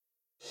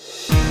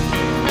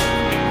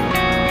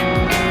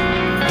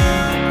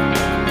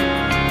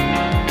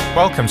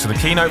Welcome to the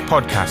Keynote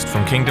podcast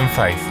from Kingdom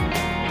Faith.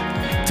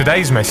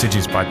 Today's message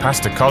is by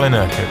Pastor Colin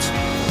Urquhart.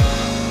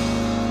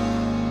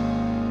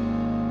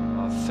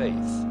 Our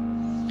faith.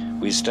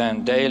 We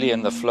stand daily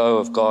in the flow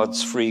of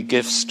God's free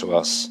gifts to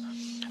us,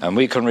 and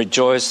we can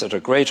rejoice that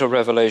a greater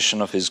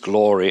revelation of His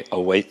glory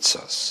awaits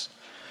us.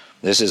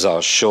 This is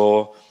our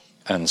sure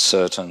and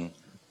certain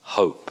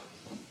hope.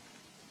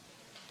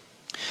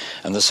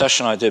 And the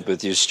session I did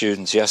with you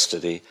students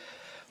yesterday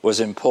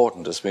was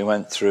important as we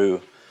went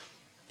through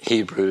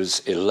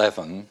Hebrews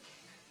 11,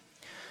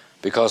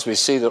 because we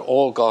see that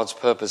all God's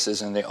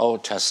purposes in the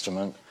Old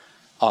Testament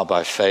are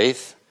by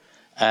faith,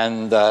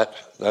 and that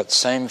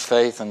same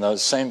faith and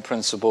those same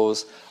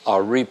principles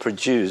are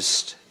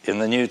reproduced in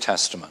the New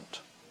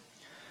Testament.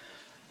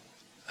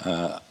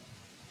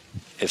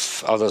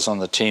 If others on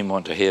the team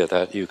want to hear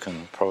that, you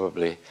can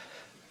probably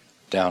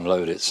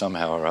download it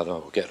somehow or other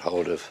or get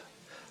hold of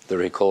the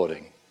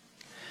recording.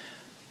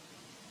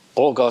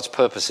 All God's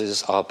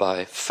purposes are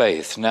by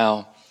faith.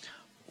 Now,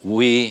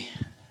 we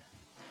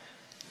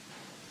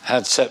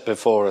had set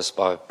before us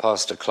by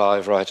Pastor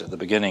Clive right at the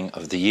beginning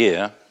of the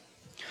year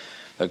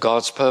that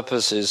God's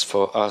purpose is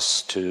for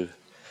us to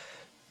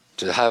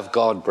have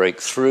God break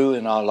through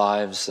in our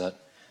lives, that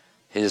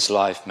His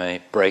life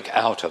may break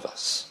out of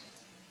us.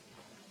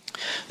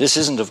 This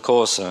isn't, of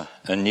course, a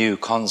new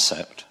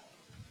concept.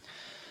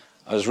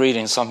 I was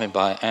reading something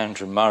by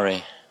Andrew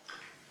Murray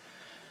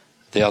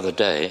the other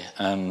day,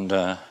 and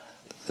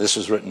this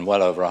was written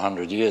well over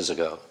 100 years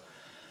ago.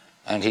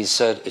 And he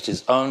said, it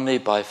is only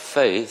by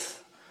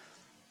faith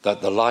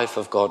that the life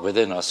of God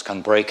within us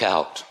can break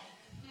out.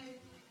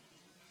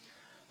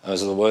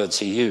 Those are the words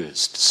he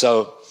used.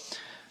 So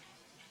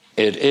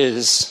it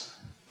is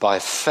by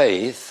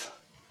faith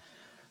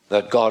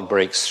that God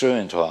breaks through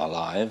into our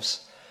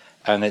lives,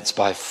 and it's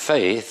by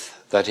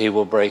faith that He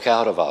will break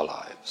out of our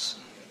lives.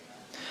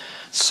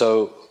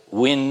 So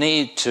we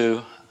need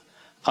to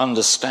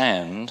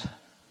understand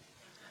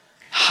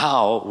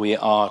how we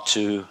are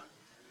to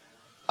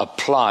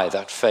apply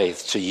that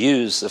faith, to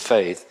use the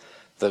faith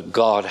that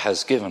God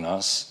has given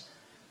us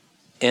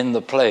in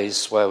the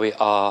place where we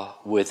are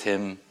with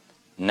Him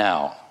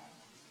now.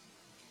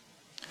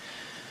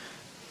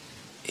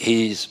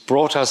 He's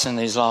brought us in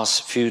these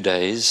last few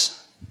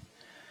days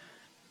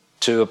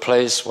to a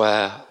place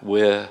where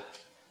we're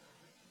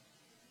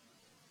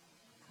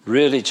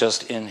really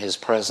just in His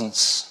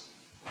presence,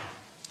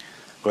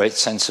 great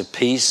sense of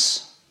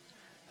peace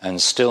and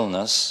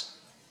stillness.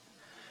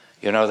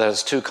 You know,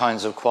 there's two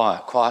kinds of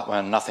quiet. Quiet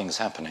where nothing's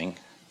happening,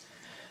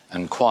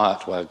 and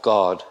quiet where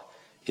God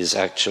is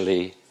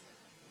actually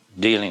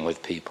dealing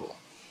with people.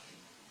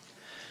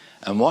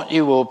 And what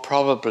you will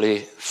probably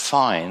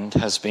find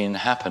has been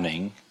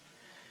happening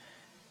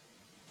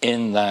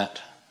in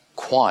that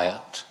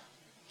quiet,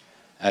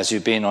 as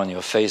you've been on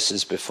your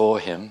faces before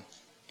Him,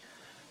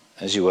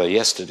 as you were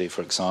yesterday,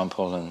 for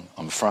example, and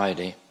on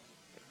Friday,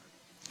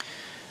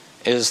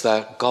 is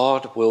that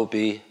God will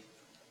be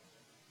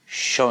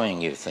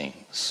showing you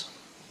things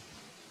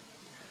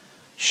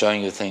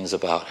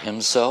about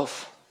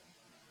Himself,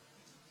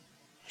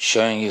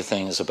 showing you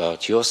things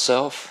about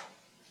yourself,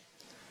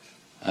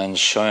 and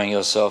showing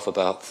yourself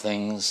about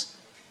things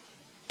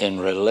in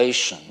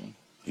relation,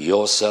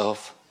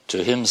 yourself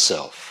to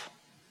Himself.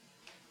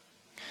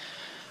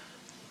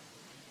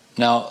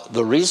 Now,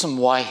 the reason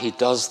why He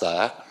does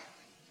that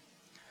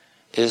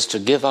is to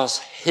give us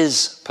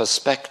His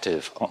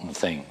perspective on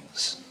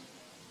things.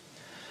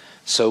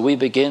 So we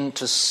begin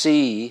to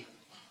see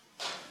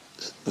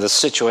the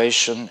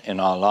situation in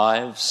our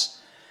lives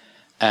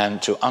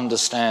and to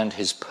understand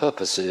His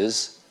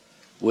purposes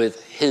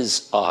with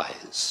His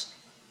eyes.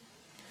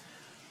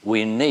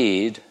 We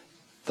need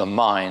the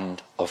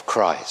mind of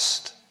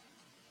Christ.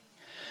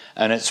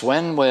 And it's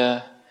when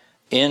we're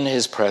in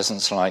His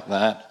presence like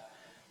that,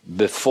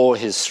 before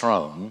His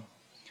throne,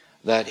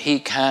 that He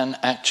can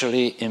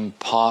actually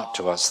impart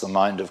to us the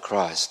mind of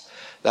Christ.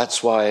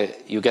 That's why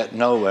you get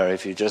nowhere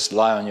if you just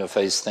lie on your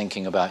face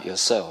thinking about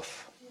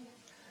yourself.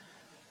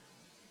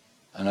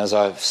 And as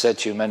I've said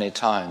to you many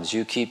times,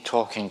 you keep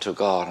talking to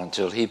God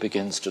until He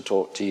begins to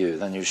talk to you.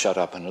 Then you shut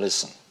up and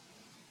listen.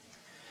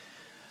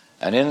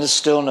 And in the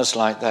stillness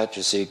like that,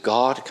 you see,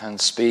 God can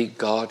speak,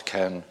 God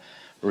can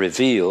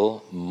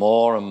reveal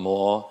more and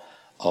more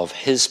of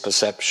His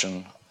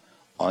perception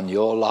on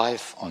your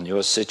life, on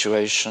your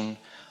situation,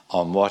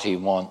 on what He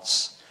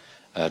wants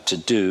to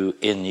do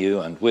in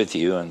you and with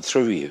you and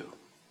through you.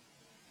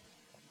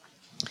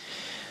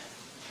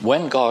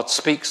 When God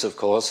speaks, of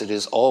course, it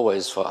is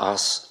always for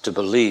us to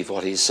believe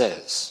what He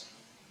says.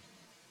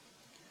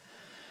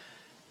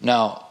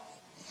 Now,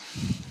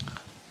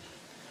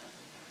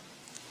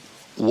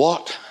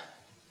 what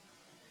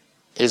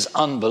is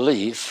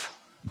unbelief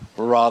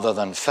rather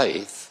than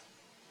faith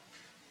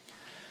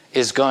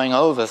is going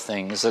over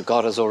things that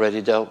God has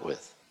already dealt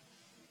with.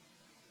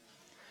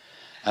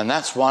 And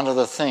that's one of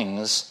the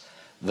things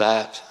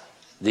that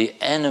the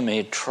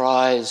enemy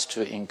tries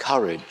to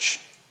encourage.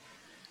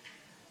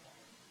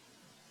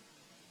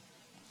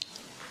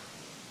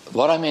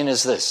 What I mean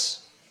is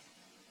this.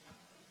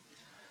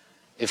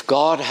 If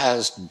God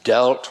has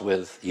dealt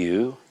with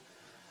you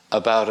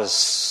about a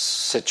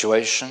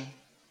situation,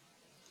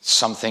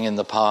 something in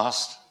the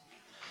past,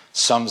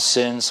 some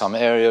sin, some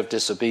area of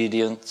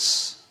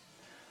disobedience,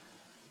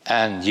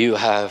 and you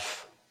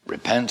have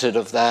repented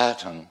of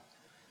that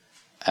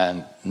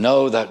and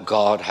know that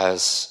God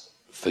has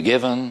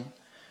forgiven,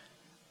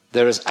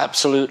 there is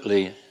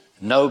absolutely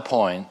no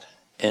point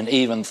in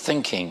even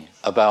thinking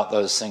about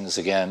those things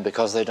again,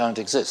 because they don't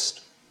exist.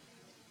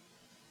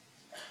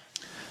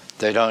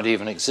 They don't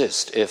even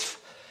exist.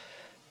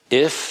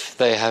 If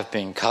they have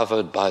been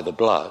covered by the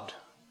blood,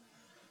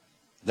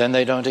 then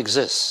they don't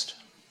exist.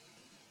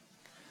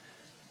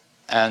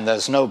 And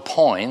there's no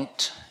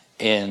point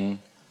in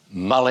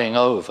mulling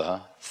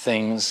over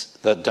things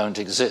that don't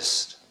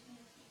exist.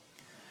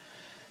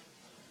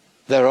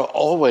 There are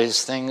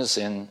always things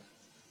in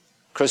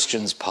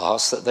Christians'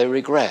 past that they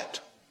regret.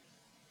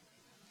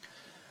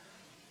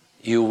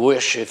 You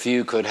wish, if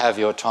you could have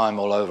your time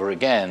all over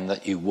again,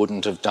 that you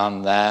wouldn't have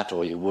done that,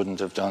 or you wouldn't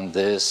have done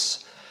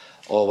this,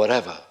 or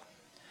whatever.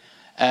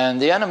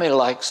 And the enemy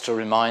likes to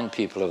remind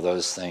people of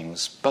those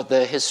things, but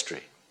they're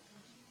history.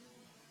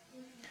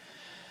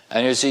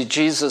 And you see,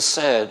 Jesus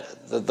said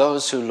that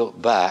those who look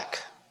back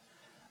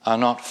are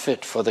not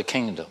fit for the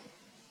kingdom.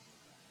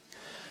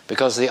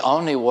 Because the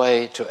only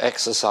way to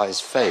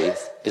exercise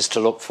faith is to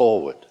look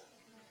forward.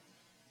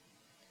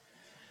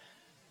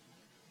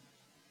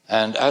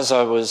 And as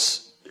I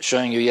was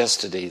showing you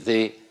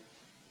yesterday,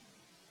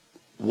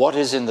 what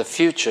is in the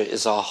future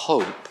is our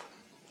hope,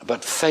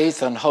 but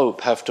faith and hope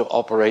have to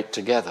operate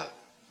together.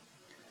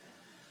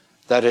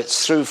 That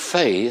it's through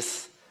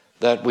faith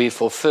that we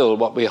fulfill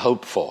what we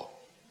hope for.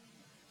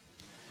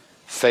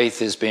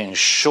 Faith is being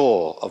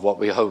sure of what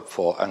we hope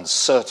for and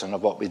certain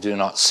of what we do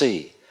not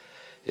see,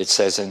 it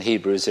says in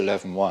Hebrews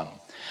 11:1.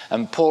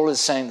 And Paul is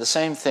saying the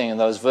same thing in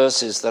those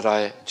verses that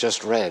I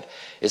just read.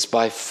 It's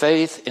by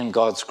faith in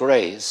God's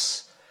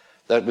grace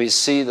that we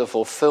see the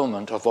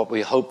fulfillment of what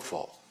we hope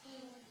for.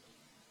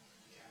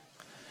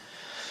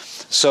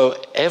 So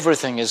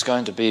everything is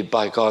going to be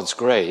by God's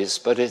grace,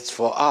 but it's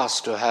for us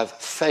to have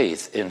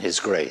faith in His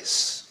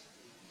grace.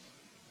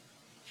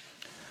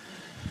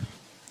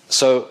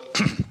 So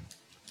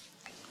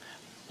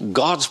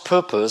God's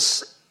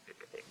purpose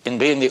in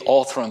being the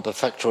author and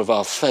perfecter of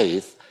our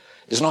faith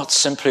is not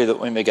simply that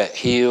we may get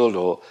healed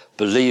or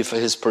believe for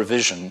His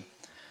provision,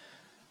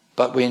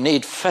 but we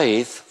need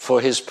faith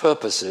for His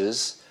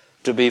purposes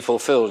to be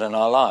fulfilled in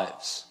our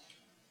lives.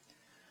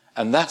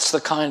 And that's the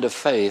kind of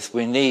faith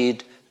we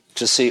need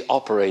to see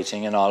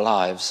operating in our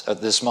lives at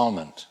this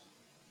moment.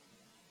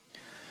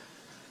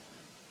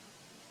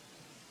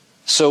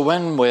 So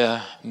when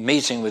we're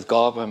meeting with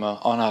God, when we're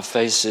on our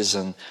faces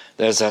and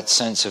there's that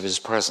sense of His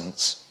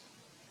presence,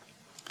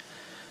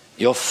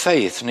 your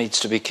faith needs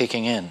to be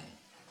kicking in.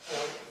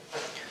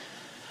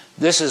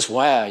 This is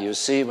where, you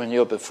see, when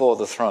you're before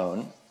the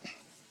throne,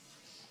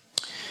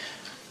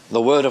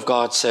 the Word of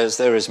God says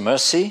there is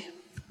mercy.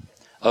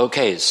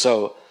 Okay,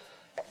 so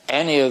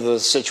any of the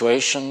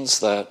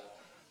situations that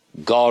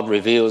God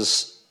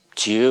reveals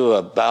to you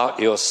about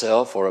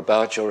yourself or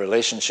about your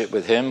relationship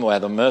with Him, where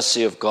the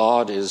mercy of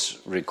God is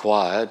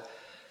required,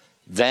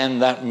 then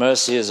that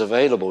mercy is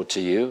available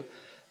to you,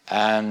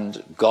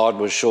 and God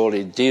will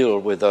surely deal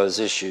with those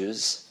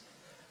issues.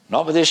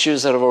 Not with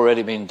issues that have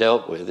already been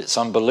dealt with. It's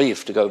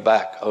unbelief to go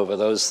back over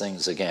those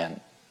things again.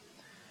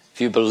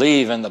 If you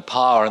believe in the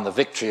power and the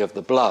victory of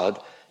the blood,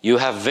 you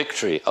have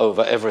victory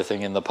over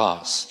everything in the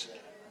past.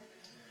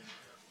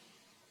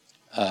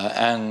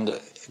 And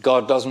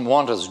God doesn't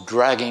want us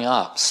dragging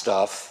up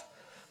stuff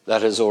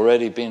that has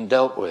already been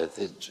dealt with.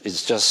 It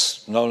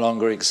just no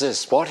longer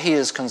exists. What He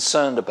is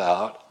concerned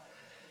about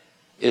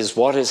is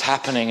what is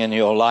happening in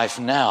your life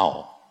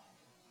now.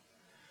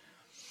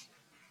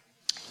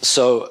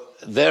 So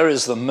there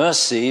is the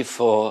mercy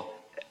for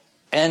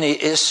any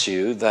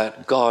issue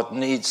that God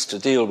needs to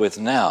deal with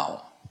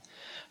now.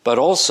 But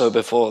also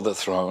before the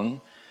throne,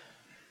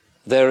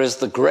 there is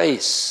the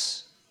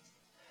grace.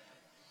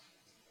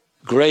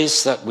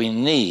 Grace that we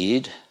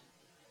need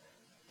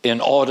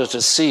in order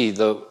to see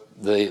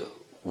the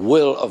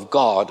will of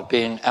God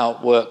being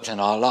outworked in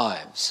our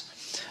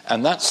lives.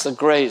 And that's the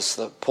grace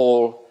that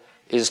Paul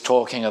is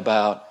talking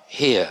about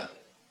here.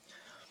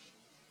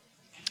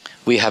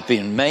 We have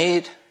been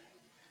made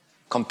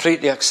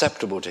completely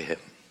acceptable to Him.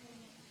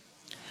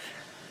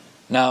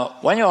 Now,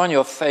 when you're on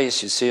your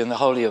face, you see, in the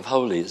Holy of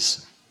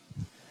Holies,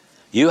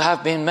 you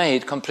have been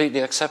made completely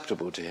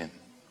acceptable to Him.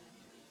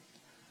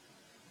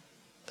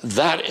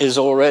 That is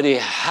already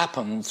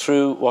happened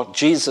through what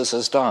Jesus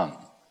has done.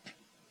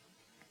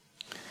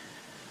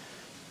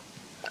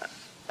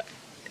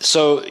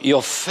 So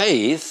your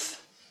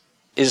faith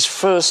is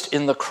first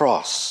in the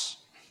cross,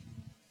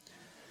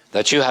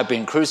 that you have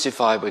been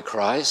crucified with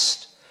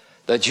Christ,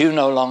 that you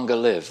no longer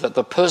live, that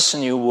the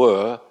person you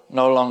were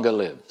no longer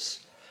lives.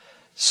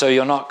 So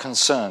you're not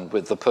concerned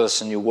with the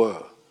person you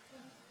were,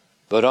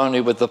 but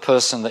only with the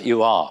person that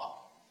you are.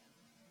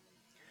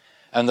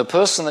 And the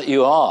person that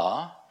you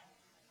are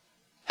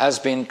has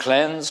been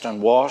cleansed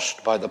and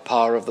washed by the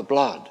power of the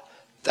blood.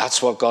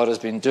 That's what God has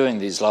been doing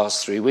these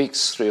last 3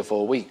 or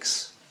 4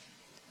 weeks.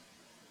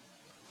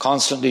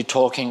 Constantly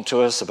talking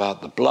to us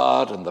about the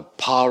blood and the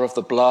power of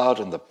the blood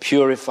and the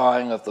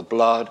purifying of the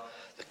blood,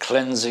 the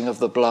cleansing of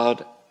the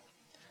blood.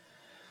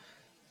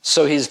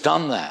 So he's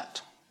done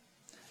that.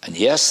 And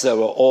yes, there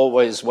were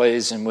always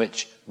ways in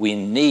which we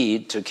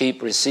need to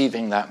keep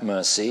receiving that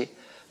mercy,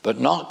 but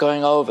not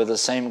going over the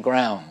same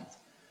ground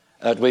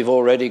that we've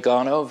already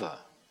gone over.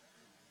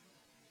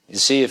 You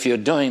see, if you're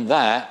doing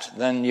that,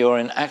 then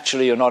you're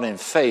not in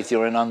faith,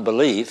 you're in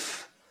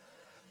unbelief.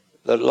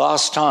 That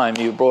last time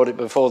you brought it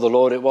before the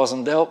Lord, it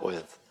wasn't dealt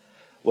with.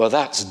 Well,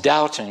 that's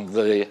doubting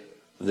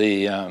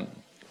the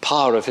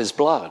power of his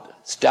blood.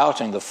 It's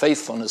doubting the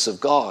faithfulness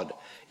of God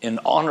in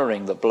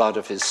honoring the blood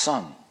of his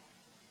Son.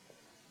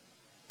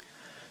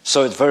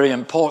 So it's very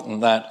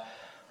important that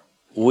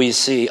we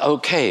see,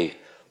 okay,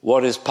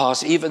 what is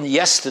past, even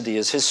yesterday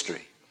is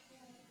history.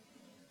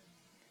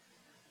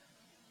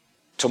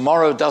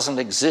 Tomorrow doesn't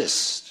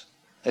exist.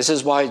 This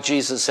is why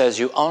Jesus says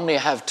you only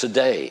have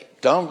today.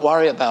 Don't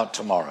worry about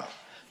tomorrow.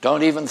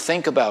 Don't even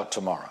think about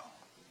tomorrow.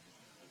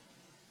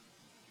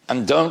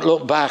 And don't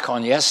look back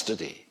on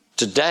yesterday.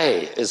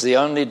 Today is the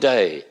only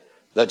day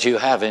that you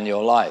have in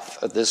your life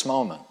at this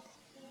moment.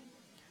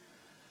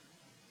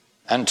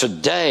 And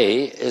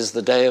today is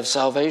the day of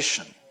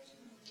salvation.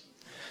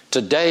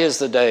 Today is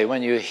the day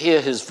when you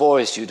hear his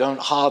voice, you don't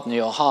harden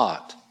your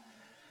heart,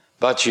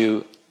 but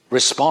you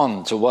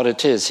respond to what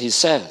it is he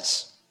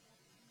says.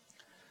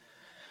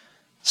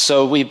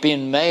 So we've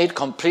been made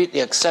completely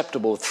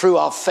acceptable through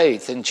our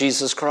faith in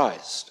Jesus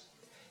Christ.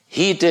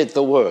 He did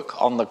the work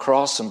on the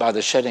cross and by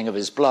the shedding of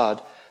his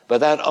blood, but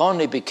that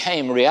only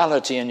became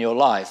reality in your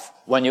life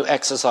when you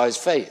exercise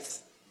faith.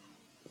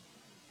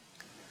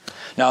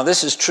 Now,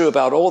 this is true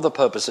about all the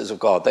purposes of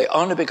God. They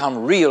only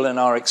become real in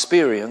our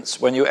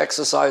experience when you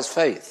exercise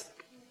faith.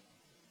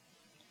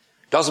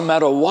 Doesn't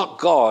matter what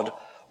God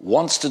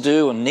wants to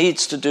do and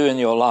needs to do in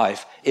your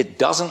life, it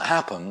doesn't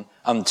happen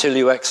until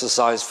you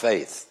exercise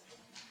faith.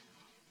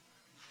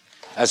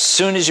 As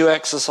soon as you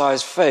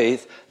exercise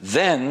faith,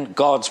 then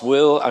God's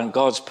will and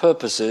God's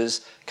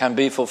purposes can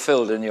be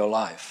fulfilled in your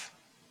life.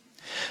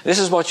 This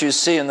is what you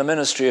see in the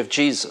ministry of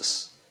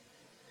Jesus.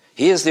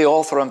 He is the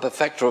author and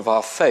perfecter of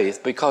our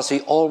faith because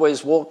he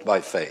always walked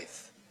by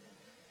faith.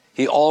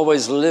 He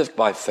always lived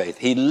by faith.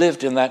 He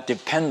lived in that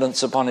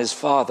dependence upon his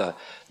Father,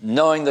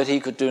 knowing that he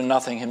could do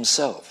nothing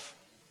himself.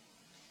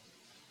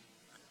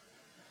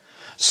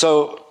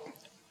 So,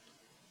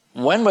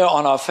 when we're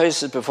on our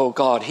faces before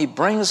God, he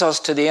brings us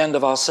to the end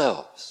of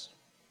ourselves.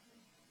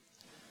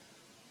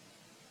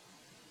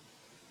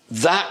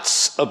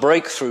 That's a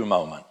breakthrough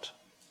moment.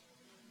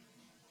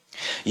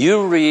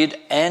 You read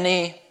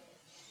any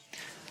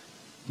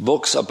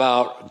books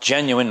about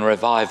genuine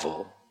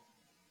revival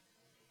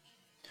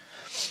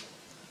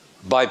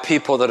by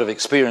people that have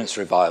experienced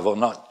revival,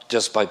 not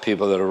just by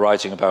people that are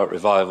writing about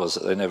revivals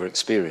that they never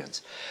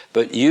experienced.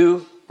 But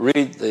you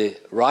read the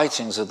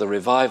writings of the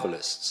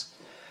revivalists,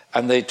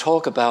 and they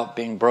talk about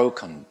being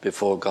broken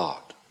before God.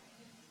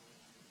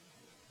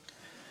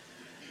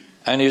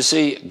 And you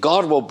see,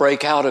 God will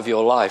break out of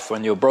your life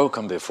when you're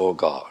broken before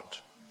God.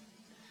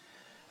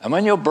 And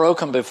when you're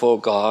broken before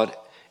God,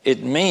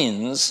 it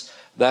means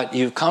that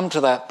you've come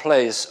to that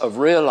place of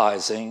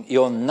realizing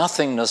your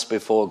nothingness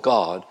before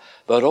God,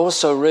 but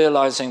also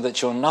realizing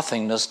that your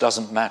nothingness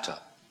doesn't matter.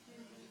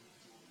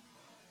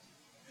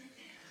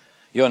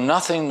 Your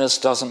nothingness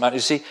doesn't matter.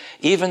 You see,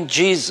 even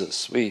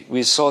Jesus,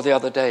 we saw the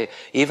other day,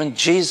 even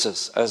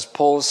Jesus, as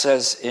Paul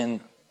says in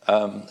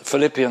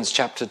Philippians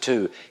chapter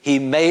 2, he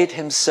made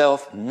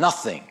himself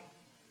nothing.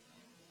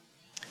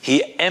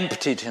 He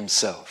emptied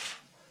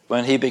himself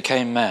when he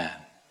became man.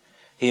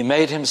 He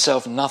made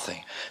himself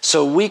nothing.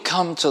 So we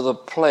come to the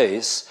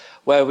place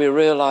where we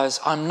realize,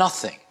 I'm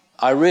nothing.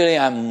 I really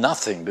am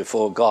nothing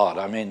before God.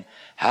 I mean,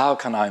 how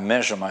can I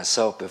measure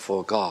myself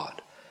before God?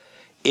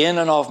 In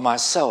and of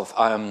myself,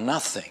 I am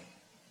nothing.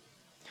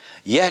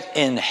 Yet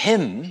in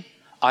him,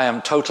 I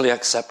am totally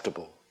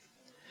acceptable.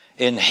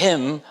 In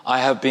him, I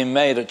have been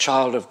made a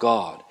child of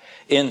God.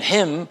 In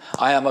him,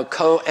 I am a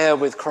co-heir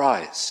with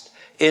Christ.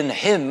 In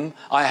him,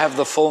 I have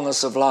the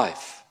fullness of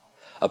life.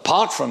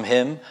 Apart from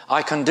him,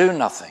 I can do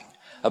nothing.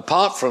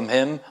 Apart from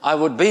him, I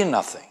would be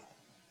nothing.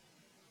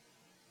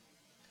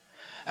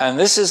 And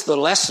this is the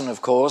lesson,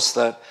 of course,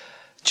 that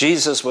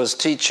Jesus was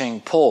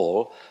teaching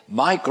Paul.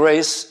 My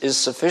grace is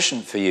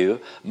sufficient for you.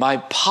 My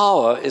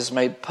power is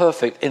made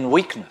perfect in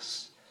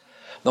weakness.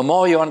 The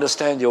more you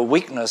understand your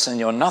weakness and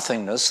your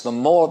nothingness, the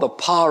more the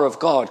power of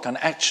God can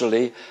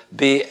actually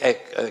be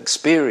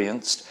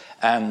experienced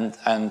and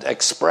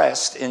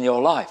expressed in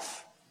your life.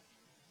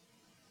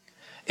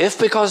 If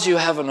because you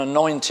have an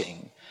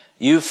anointing,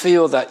 you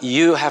feel that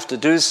you have to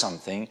do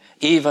something,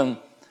 even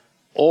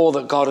all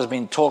that God has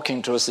been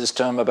talking to us this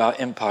term about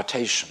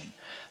impartation,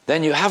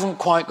 then you haven't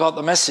quite got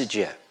the message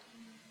yet.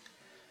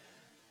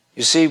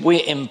 You see,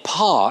 we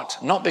impart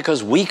not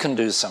because we can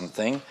do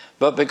something,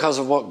 but because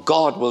of what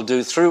God will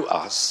do through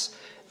us,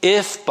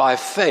 if by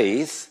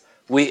faith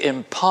we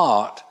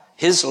impart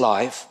his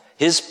life,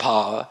 his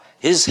power,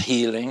 his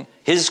healing,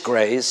 his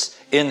grace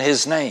in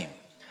his name.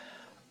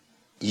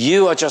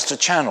 You are just a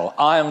channel.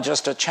 I am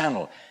just a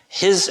channel.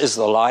 His is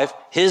the life.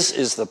 His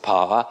is the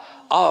power.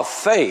 Our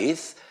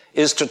faith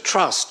is to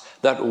trust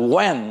that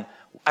when,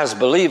 as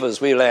believers,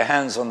 we lay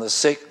hands on the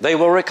sick, they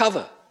will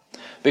recover.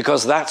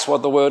 Because that's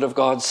what the Word of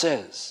God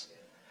says.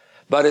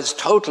 But it's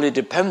totally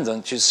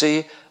dependent, you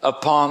see,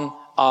 upon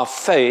our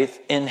faith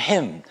in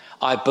him.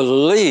 I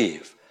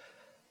believe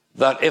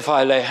that if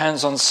I lay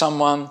hands on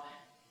someone,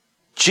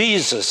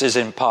 Jesus is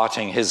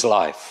imparting his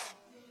life.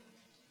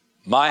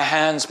 My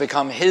hands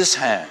become his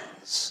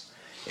hands.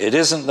 It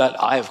isn't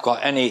that I've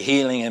got any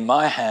healing in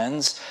my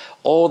hands.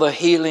 All the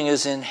healing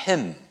is in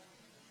him.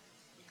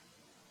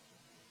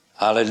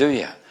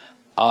 Hallelujah.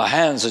 Our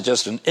hands are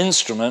just an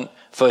instrument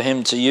for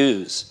him to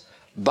use.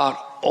 But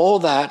all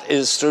that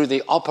is through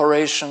the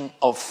operation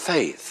of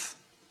faith.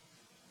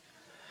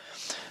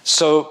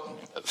 So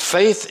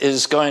faith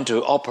is going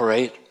to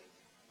operate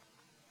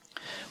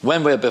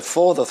when we're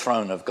before the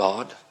throne of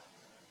God.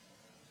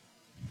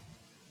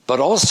 But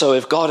also,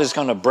 if God is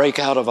going to break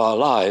out of our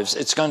lives,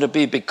 it's going to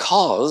be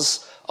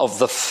because of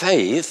the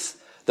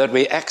faith that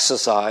we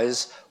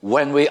exercise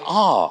when we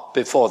are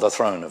before the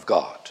throne of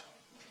God.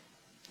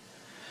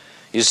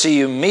 You see,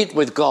 you meet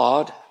with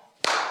God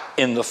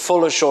in the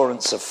full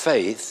assurance of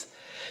faith.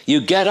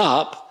 You get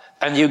up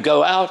and you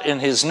go out in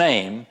his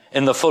name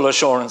in the full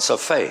assurance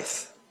of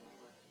faith.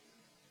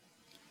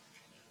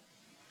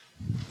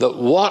 That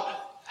what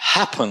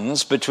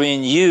happens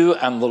between you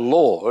and the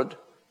Lord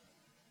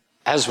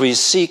as we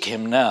seek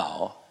him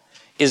now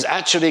is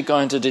actually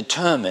going to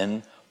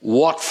determine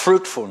what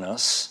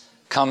fruitfulness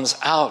comes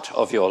out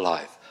of your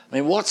life. I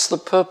mean, what's the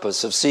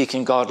purpose of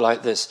seeking God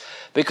like this?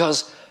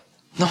 Because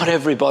not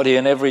everybody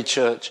in every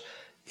church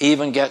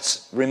even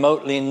gets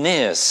remotely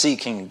near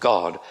seeking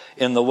God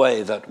in the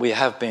way that we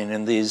have been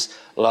in these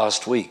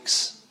last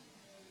weeks.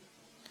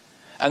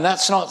 And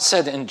that's not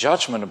said in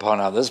judgment upon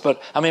others,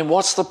 but I mean,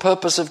 what's the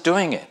purpose of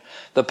doing it?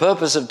 The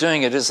purpose of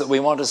doing it is that we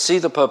want to see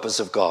the purpose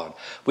of God.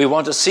 We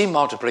want to see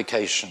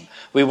multiplication.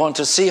 We want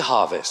to see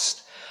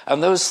harvest.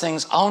 And those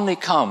things only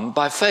come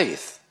by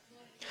faith.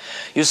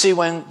 You see,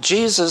 when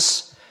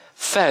Jesus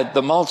fed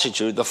the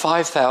multitude, the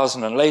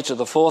 5,000 and later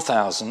the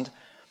 4,000,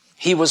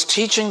 he was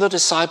teaching the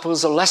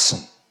disciples a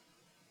lesson.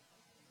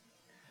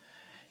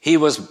 He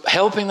was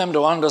helping them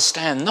to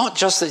understand not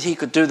just that he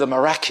could do the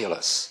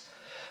miraculous,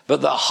 but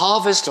that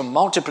harvest and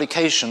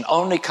multiplication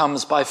only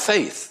comes by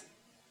faith.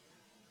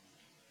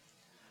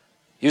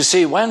 You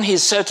see, when he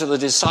said to the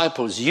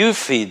disciples, you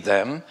feed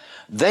them,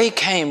 they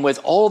came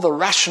with all the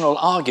rational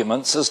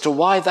arguments as to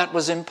why that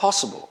was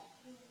impossible.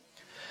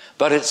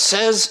 But it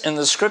says in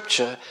the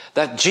scripture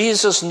that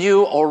Jesus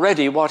knew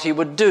already what he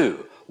would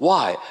do.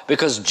 Why?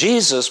 Because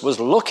Jesus was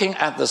looking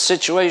at the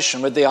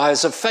situation with the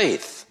eyes of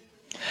faith.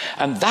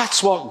 And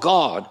that's what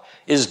God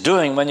is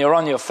doing when you're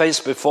on your face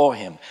before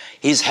him.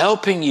 He's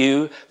helping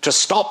you to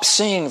stop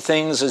seeing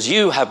things as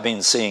you have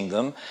been seeing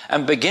them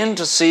and begin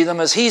to see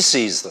them as he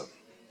sees them.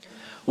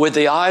 With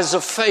the eyes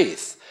of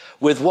faith,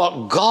 with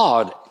what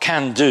God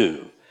can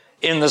do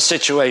in the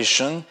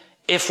situation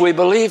if we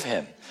believe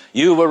him.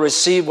 You will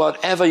receive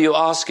whatever you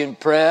ask in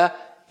prayer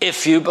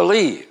if you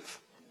believe.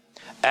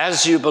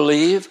 As you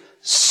believe,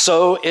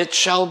 so it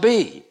shall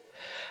be.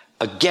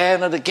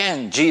 Again and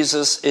again,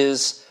 Jesus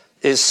is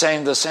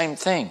saying the same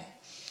thing.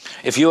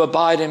 If you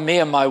abide in me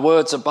and my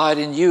words abide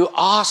in you,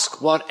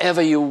 ask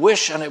whatever you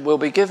wish and it will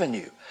be given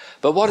you.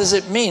 But what does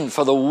it mean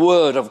for the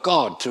word of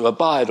God to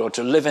abide or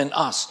to live in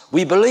us?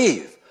 We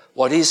believe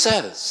what he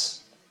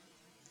says.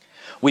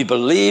 We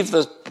believe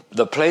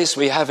the place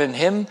we have in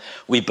him.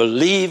 We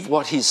believe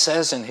what he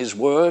says in his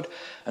word.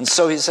 And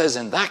so he says,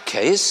 in that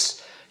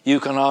case, you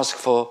can ask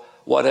for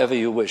whatever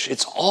you wish.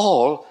 It's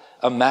all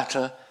a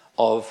matter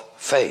of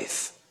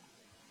faith.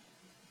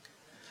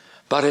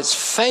 But it's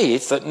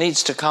faith that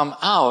needs to come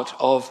out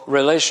of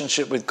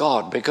relationship with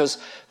God, because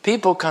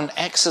people can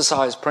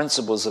exercise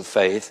principles of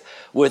faith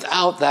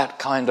without that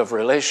kind of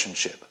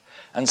relationship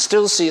and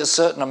still see a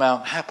certain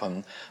amount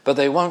happen, but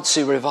they won't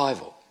see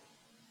revival.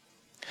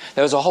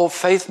 There was a whole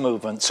faith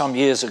movement some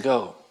years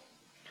ago,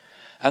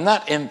 and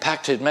that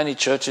impacted many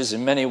churches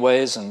in many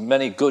ways, and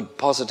many good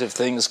positive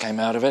things came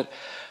out of it.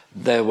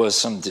 There were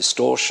some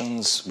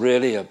distortions,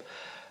 really,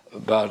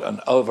 about an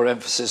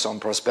overemphasis on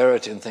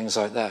prosperity and things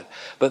like that.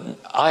 But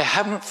I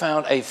haven't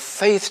found a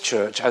faith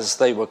church, as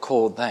they were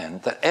called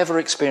then, that ever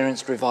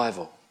experienced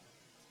revival.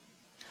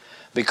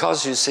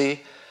 Because, you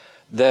see,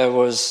 there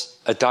was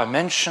a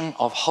dimension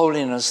of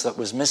holiness that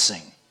was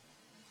missing.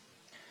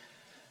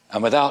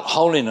 And without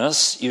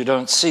holiness, you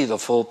don't see the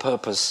full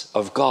purpose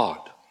of God.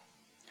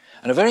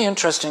 And a very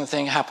interesting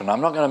thing happened.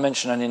 I'm not going to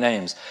mention any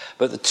names,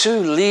 but the two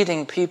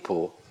leading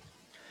people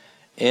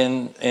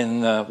in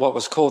what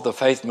was called the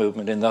faith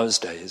movement in those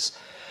days,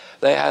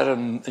 they had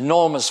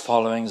enormous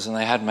followings and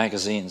they had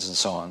magazines and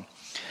so on.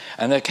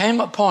 And there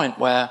came a point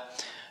where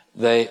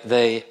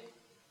they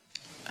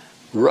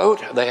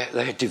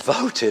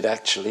devoted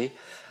actually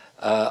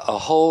a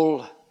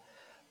whole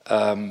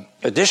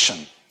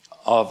edition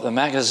of the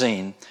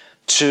magazine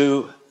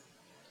to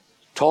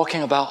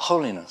talking about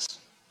holiness.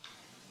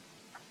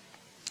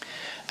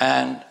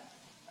 And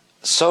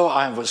so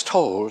I was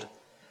told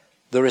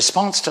the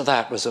response to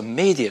that was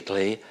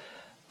immediately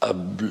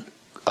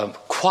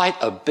quite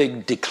a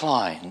big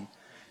decline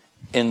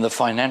in the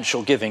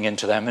financial giving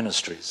into their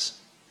ministries.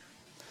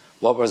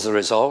 What was the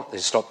result? They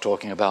stopped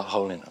talking about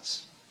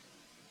holiness.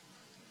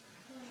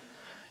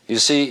 You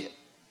see,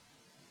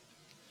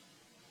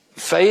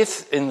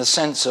 faith in the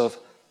sense of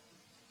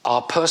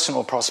our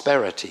personal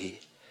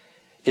prosperity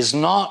is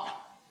not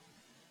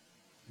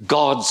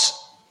God's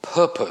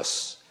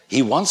purpose.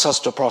 He wants us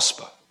to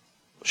prosper.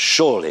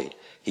 Surely,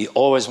 He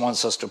always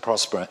wants us to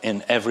prosper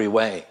in every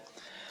way.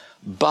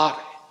 But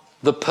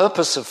the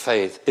purpose of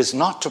faith is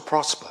not to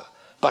prosper,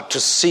 but to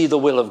see the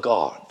will of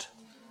God.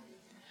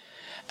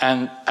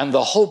 And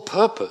the whole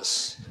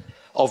purpose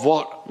of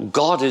what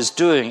God is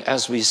doing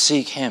as we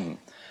seek Him,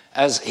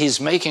 as He's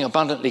making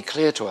abundantly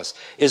clear to us,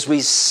 is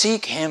we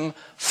seek Him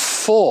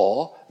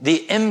for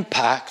the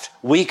impact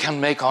we can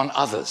make on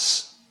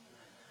others,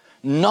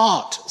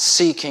 not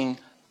seeking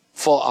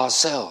for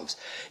ourselves.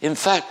 In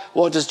fact,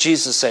 what does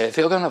Jesus say? If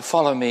you're going to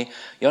follow me,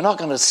 you're not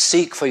going to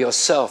seek for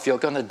yourself, you're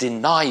going to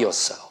deny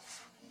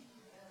yourself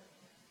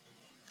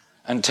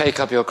and take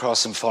up your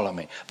cross and follow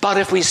me. But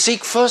if we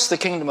seek first the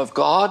kingdom of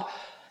God,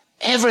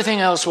 everything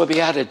else will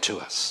be added to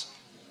us.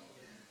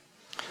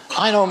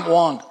 I don't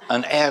want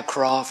an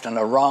aircraft and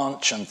a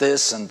ranch and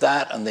this and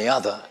that and the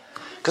other,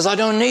 because I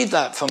don't need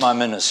that for my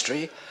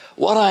ministry.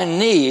 What I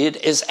need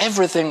is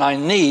everything I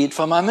need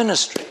for my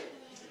ministry.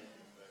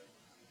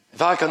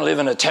 If I can live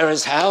in a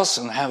terraced house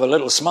and have a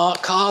little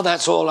smart car,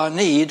 that's all I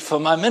need for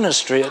my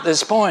ministry at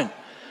this point.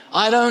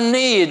 I don't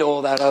need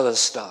all that other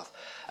stuff.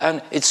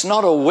 And it's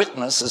not a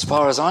witness, as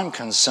far as I'm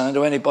concerned,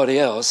 to anybody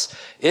else,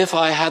 if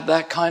I had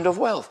that kind of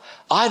wealth.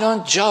 I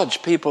don't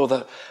judge people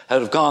that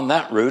have gone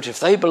that route.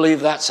 If they believe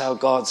that's how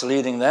God's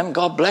leading them,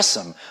 God bless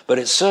them. But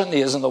it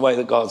certainly isn't the way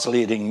that God's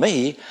leading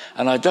me,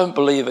 and I don't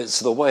believe it's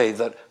the way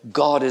that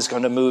God is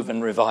going to move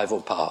in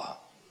revival power.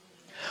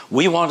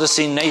 We want to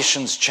see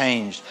nations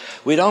changed.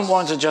 We don't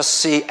want to just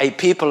see a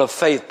people of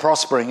faith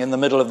prospering in the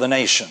middle of the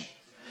nation.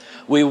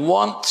 We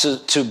want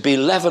to be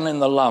leaven in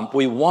the lump.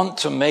 We want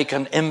to make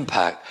an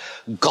impact.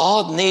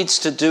 God needs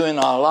to do in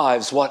our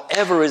lives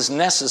whatever is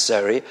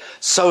necessary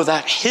so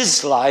that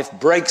His life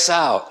breaks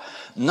out.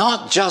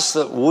 Not just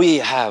that we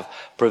have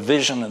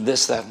provision and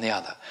this, that, and the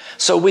other.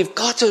 So we've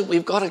got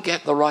to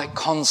get the right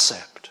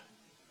concept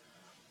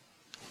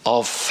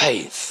of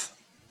faith.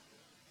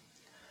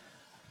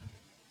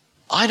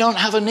 I don't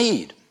have a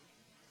need.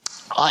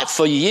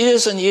 For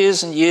years and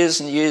years and years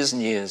and years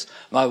and years,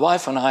 my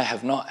wife and I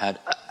have not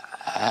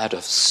had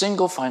a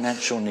single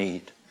financial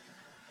need.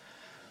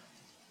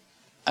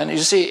 And you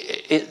see,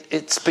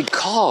 it's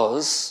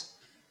because,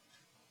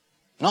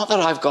 not that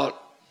I've got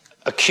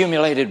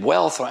accumulated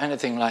wealth or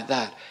anything like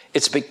that,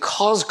 it's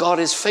because God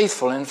is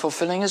faithful in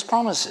fulfilling His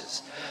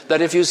promises.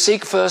 That if you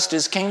seek first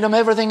His kingdom,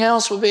 everything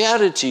else will be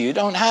added to you. You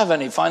don't have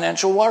any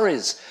financial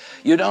worries.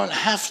 You don't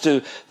have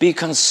to be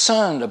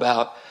concerned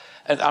about,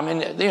 I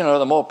mean, you know,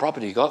 the more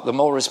property you got, the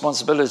more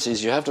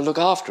responsibilities you have to look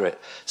after it.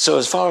 So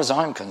as far as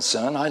I'm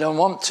concerned, I don't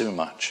want too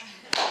much.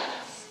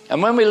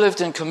 And when we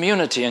lived in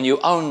community and you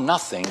own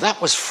nothing,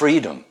 that was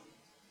freedom.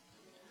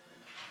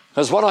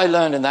 Because what I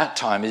learned in that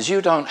time is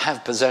you don't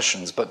have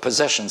possessions, but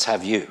possessions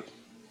have you.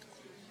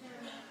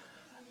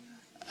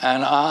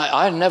 And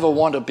I never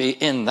want to be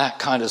in that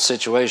kind of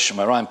situation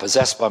where I'm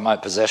possessed by my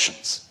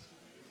possessions.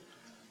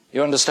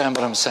 You understand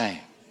what I'm saying?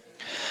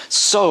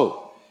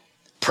 So,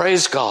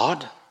 praise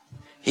God.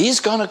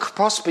 He's going to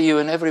prosper you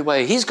in every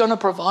way. He's going to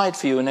provide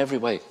for you in every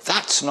way.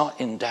 That's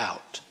not in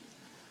doubt.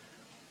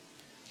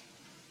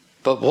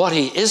 But what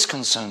He is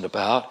concerned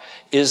about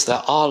is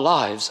that our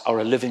lives are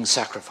a living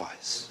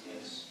sacrifice.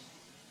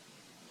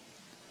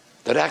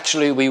 That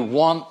actually we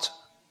want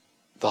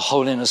the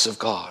holiness of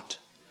God.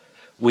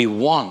 We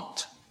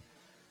want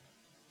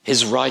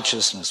His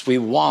righteousness. We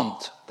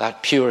want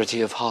that purity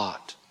of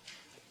heart.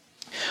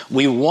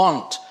 We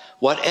want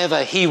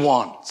whatever He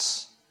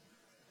wants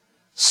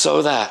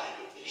so that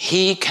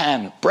He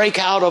can break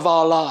out of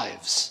our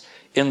lives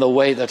in the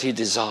way that He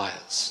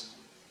desires.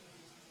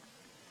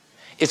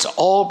 It's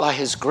all by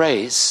His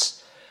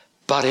grace,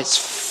 but it's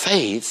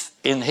faith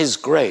in His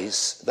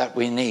grace that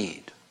we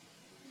need.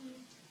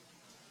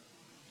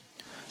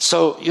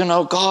 So, you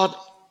know, God,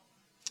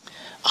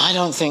 I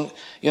don't think,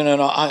 you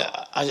know,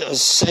 I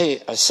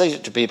say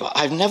it to people,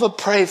 I've never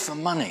prayed for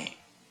money.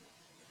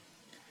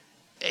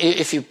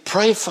 If you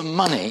pray for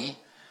money,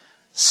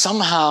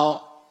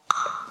 somehow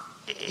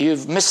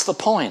you've missed the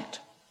point.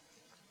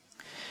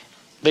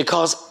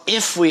 Because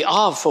if we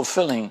are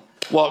fulfilling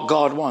what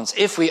God wants,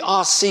 if we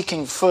are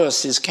seeking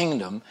first His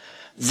kingdom,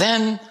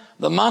 then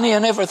the money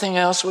and everything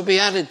else will be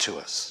added to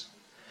us.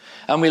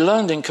 And we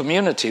learned in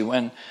community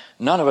when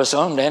none of us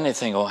owned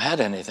anything or had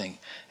anything,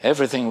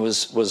 everything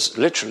was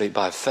literally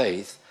by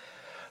faith,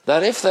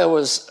 that if there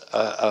was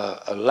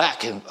a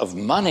lack of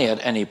money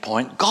at any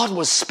point, God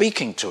was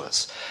speaking to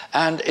us.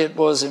 And it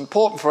was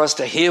important for us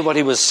to hear what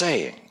He was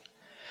saying.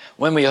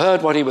 when we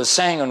heard what he was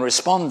saying and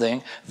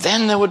responding,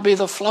 then there would be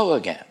the flow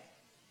again.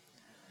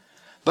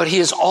 But he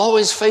is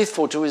always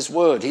faithful to his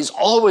word. He's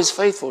always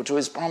faithful to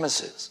his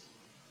promises.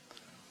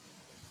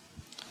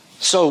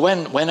 So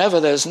whenever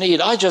there's need,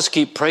 I just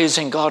keep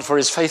praising God for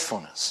his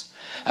faithfulness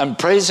and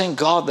praising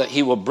God that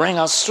he will bring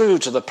us through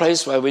to the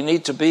place where we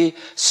need to be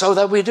so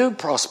that we do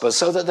prosper,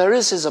 so that there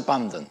is his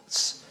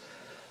abundance.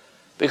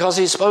 Because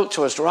he spoke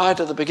to us right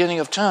at the beginning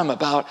of term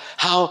about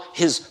how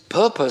his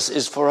purpose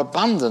is for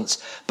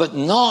abundance, but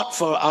not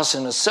for us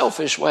in a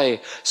selfish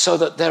way, so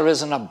that there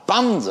is an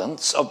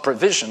abundance of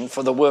provision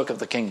for the work of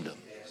the kingdom.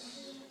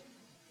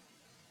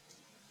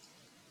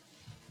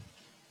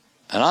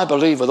 And I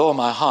believe with all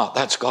my heart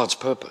that's God's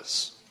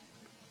purpose.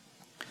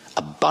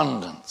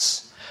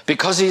 Abundance.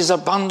 Because he's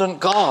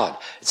abundant God.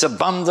 It's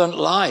abundant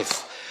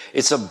life.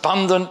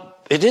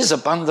 It is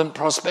abundant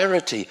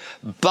prosperity,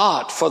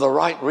 but for the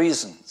right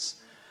reasons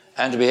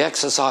and to be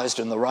exercised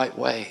in the right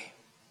way.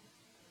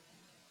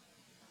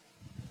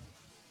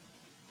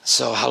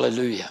 So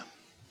hallelujah.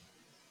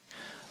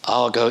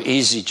 I'll go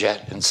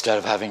EasyJet instead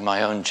of having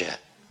my own jet.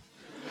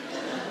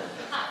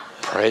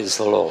 Praise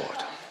the Lord.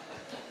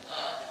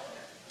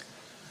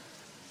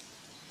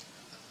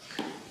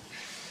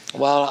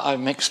 Well, I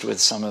mixed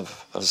with some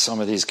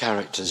of these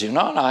characters, and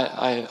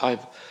I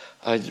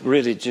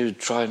really do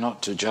try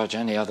not to judge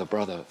any other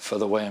brother for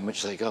the way in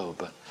which they go.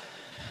 But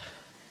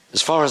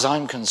as far as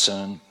I'm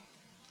concerned,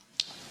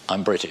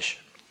 I'm British.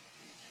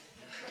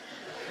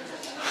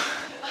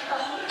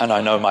 And I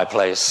know my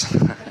place.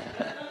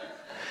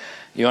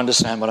 You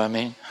understand what I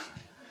mean?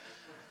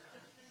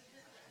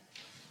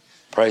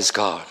 Praise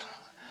God.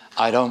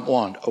 I don't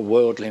want a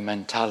worldly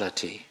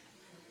mentality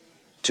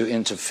to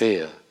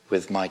interfere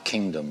with my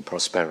kingdom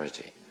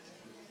prosperity.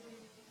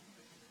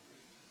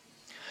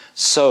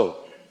 So,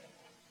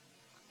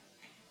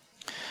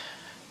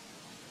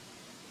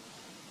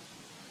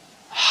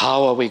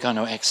 how are we going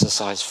to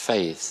exercise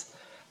faith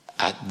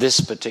at this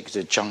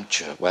particular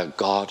juncture where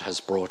God has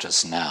brought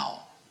us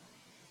now?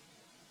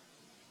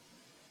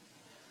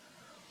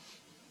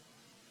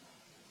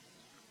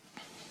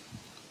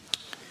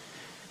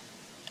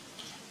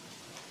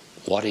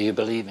 What are you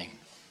believing?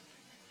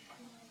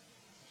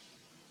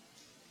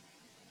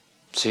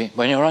 See,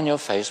 when you're on your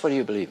face, what are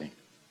you believing?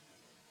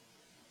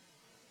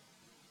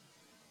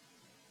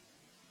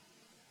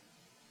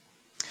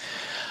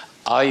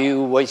 Are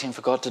you waiting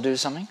for God to do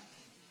something?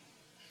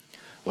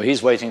 Well,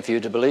 he's waiting for you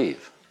to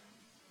believe.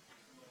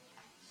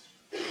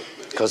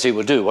 Because he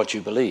will do what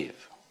you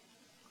believe.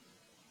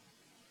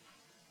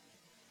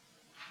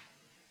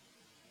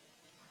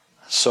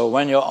 So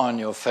when you're on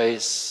your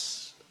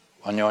face,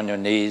 when you're on your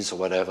knees or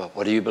whatever,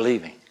 what are you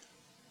believing?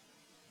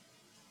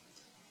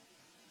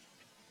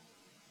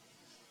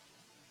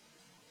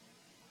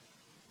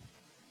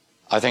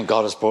 I think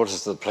God has brought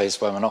us to the place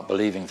where we're not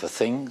believing for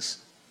things,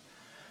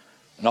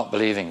 not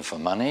believing for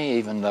money,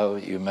 even though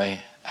you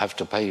may have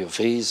to pay your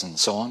fees and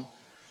so on.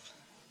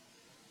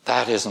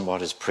 That isn't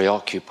what is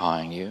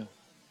preoccupying you.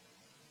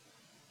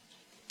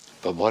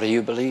 But what are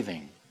you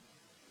believing?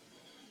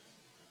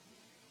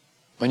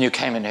 When you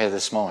came in here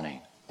this morning,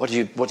 what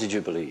did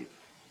you believe?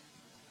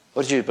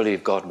 What did you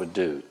believe God would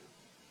do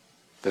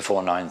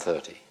before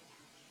 9:30?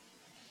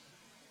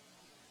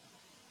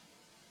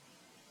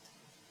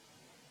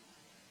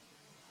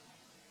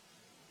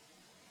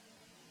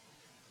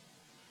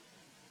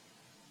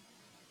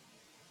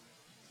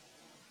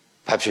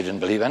 Perhaps you didn't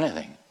believe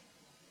anything.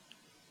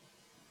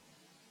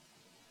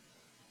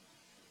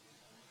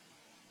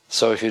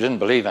 So if you didn't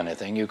believe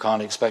anything, you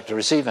can't expect to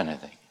receive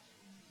anything.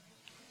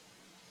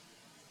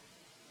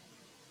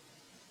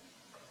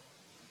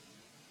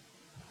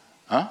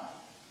 Huh?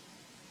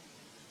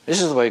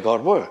 This is the way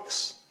God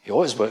works. He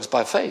always works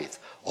by faith.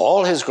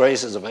 All his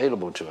grace is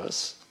available to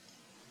us,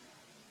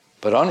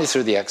 but only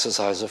through the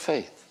exercise of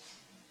faith.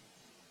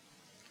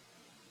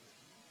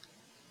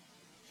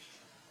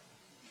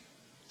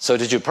 So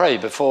did you pray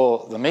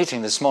before the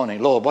meeting this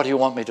morning, Lord, what do you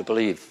want me to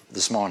believe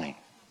this morning?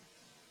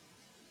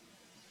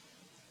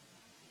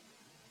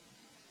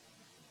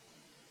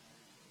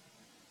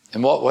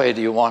 In what way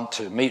do you want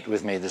to meet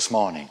with me this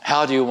morning?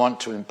 How do you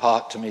want to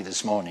impart to me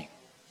this morning?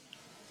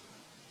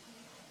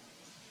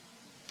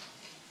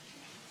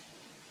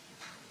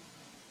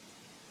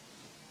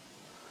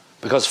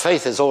 Because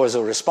faith is always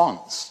a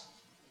response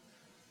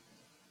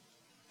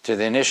to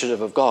the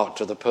initiative of God,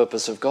 to the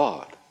purpose of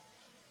God.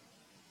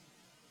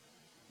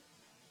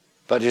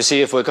 But you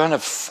see, if we're going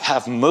to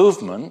have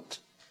movement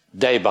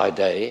day by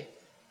day,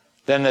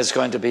 then there's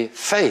going to be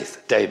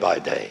faith day by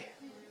day.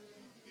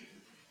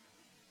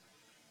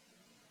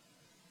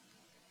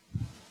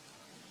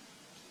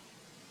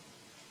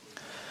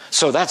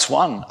 So that's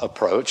one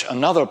approach.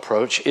 Another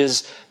approach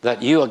is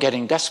that you are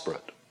getting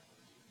desperate.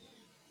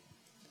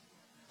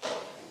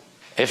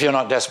 If you're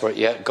not desperate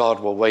yet, God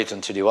will wait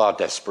until you are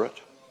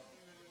desperate.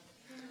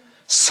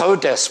 So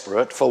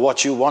desperate for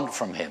what you want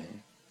from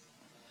him,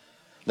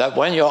 that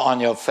when you're on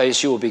your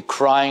face, you will be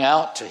crying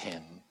out to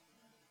him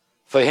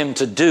for him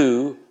to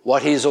do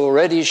what he's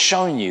already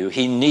shown you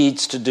he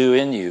needs to do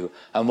in you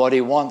and what he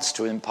wants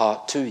to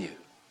impart to you.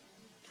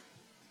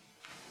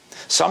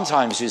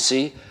 Sometimes, you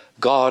see,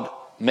 God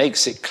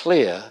makes it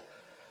clear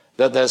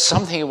that there's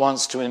something he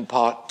wants to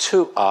impart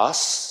to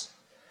us,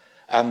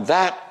 and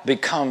that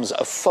becomes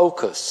a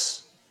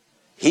focus.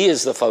 He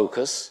is the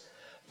focus,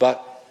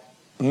 but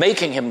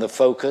making him the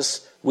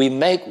focus, we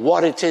make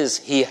what it is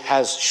he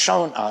has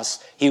shown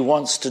us he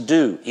wants to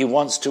do, he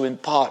wants to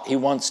impart, he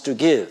wants to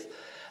give.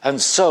 And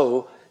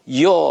so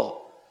your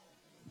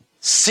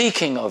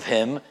seeking of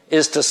him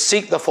is to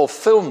seek the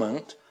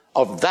fulfillment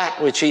of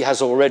that which he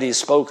has already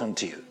spoken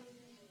to you.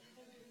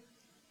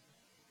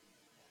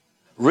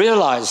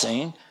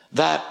 Realizing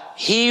that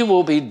he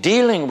will be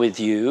dealing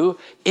with you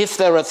if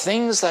there are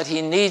things that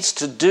he needs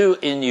to do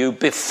in you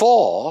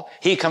before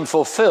he can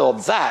fulfill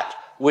that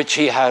which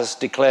he has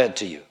declared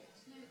to you.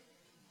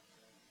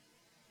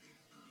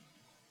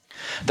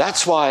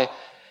 That's why,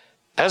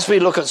 as we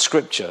look at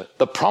Scripture,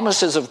 the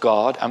promises of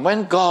God, and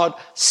when God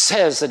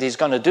says that he's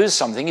going to do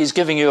something, he's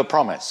giving you a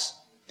promise.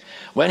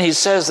 When he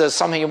says there's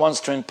something he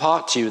wants to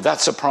impart to you,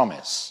 that's a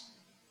promise.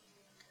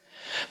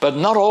 But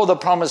not all the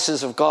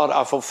promises of God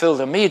are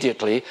fulfilled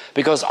immediately,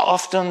 because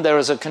often there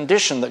is a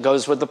condition that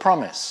goes with the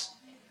promise.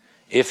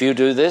 If you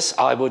do this,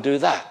 I will do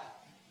that.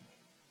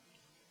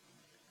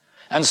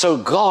 And so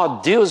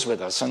God deals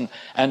with us,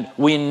 and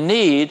we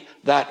need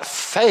that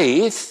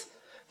faith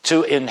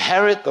to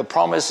inherit the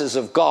promises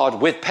of God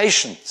with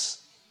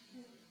patience.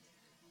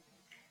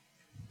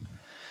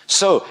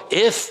 So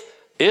if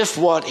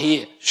what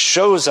he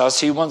shows us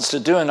he wants to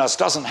do in us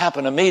doesn't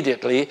happen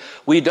immediately,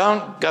 we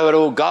don't go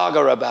all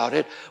gaga about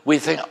it. We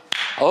think,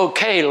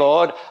 okay,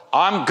 Lord,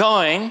 I'm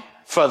going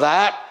for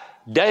that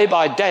day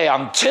by day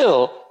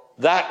until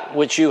that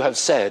which you have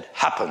said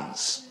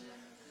happens.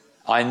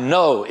 I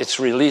know it's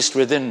released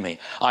within me.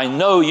 I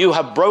know you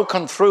have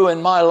broken through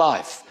in my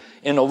life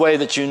in a way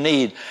that you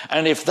need.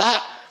 And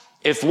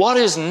if what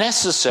is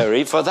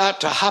necessary for that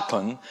to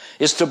happen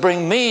is to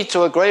bring me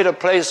to a greater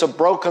place of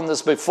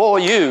brokenness before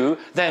you,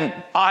 then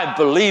I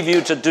believe you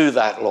to do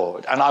that,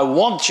 Lord. And I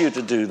want you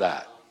to do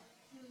that.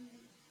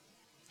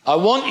 I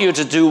want you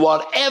to do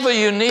whatever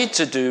you need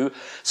to do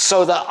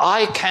so that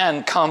I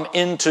can come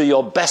into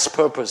your best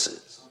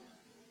purposes.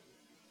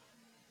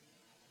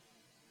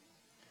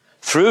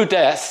 Through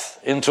death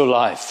into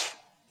life.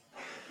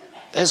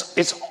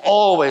 It's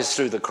always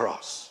through the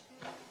cross.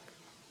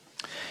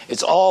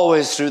 It's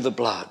always through the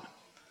blood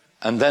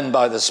and then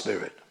by the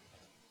Spirit.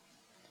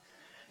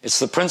 It's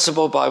the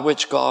principle by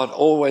which God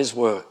always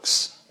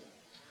works.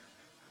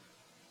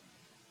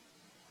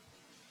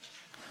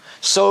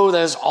 So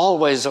there's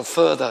always a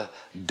further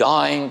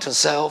dying to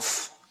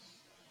self.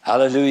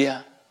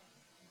 Hallelujah.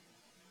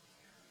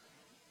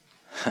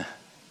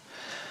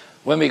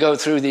 When we go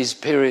through these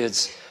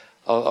periods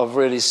of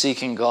really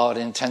seeking God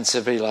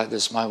intensively like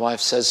this, my wife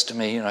says to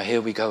me,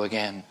 here we go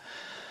again.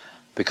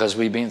 Because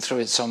we've been through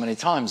it so many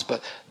times.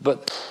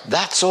 But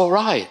that's all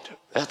right.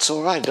 That's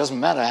all right. It doesn't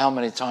matter how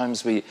many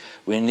times we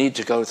need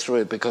to go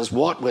through it, because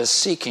what we're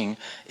seeking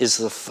is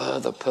the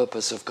further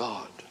purpose of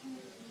God.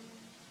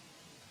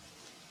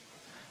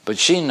 But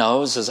she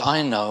knows, as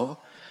I know,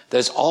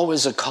 there's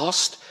always a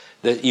cost,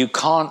 that you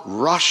can't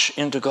rush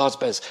into God's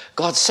best.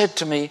 God said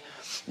to me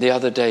the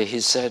other day,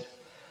 he said,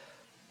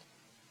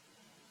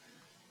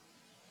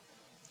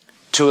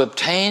 to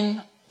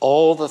obtain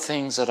all the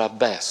things that are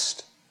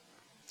best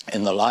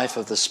in the life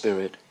of the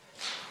Spirit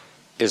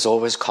is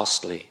always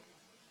costly.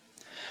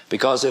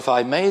 Because if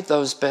I made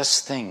those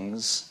best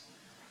things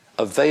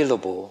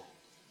available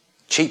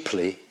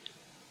cheaply,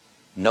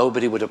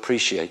 nobody would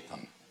appreciate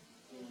them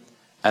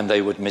and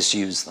they would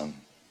misuse them.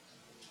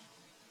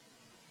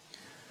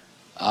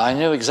 I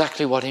knew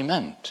exactly what he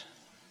meant.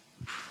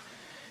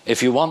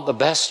 If you want the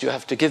best, you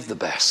have to give the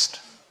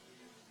best.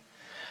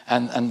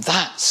 And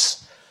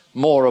that's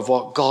more of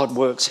what God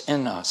works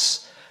in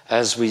us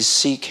as we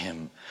seek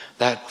him.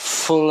 That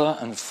fuller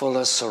and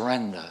fuller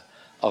surrender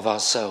of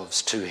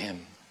ourselves to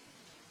him.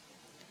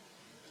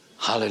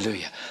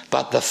 Hallelujah.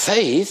 But the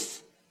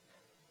faith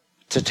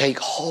to take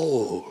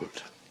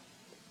hold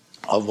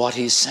of what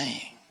he's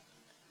saying.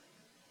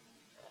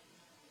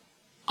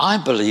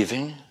 I'm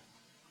believing,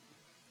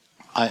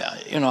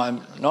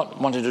 I'm not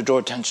wanting to draw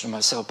attention to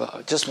myself, but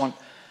I just want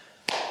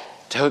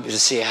to help you to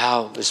see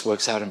how this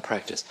works out in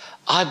practice.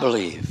 I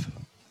believe,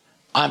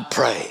 I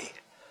pray,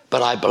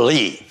 but I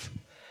believe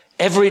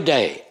every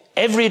day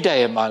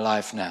in my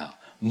life now,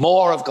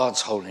 more of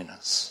God's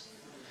holiness,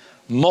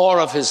 more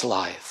of his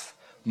life,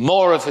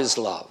 more of his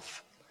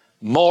love,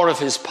 more of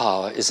his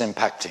power is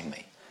impacting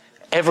me.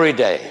 Every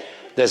day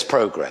there's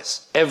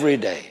progress, every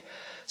day.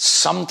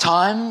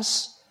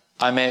 Sometimes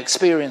I may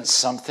experience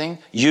something,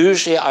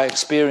 usually I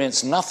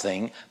experience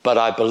nothing, but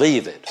I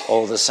believe it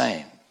all the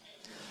same.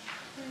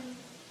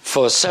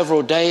 For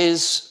several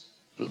days,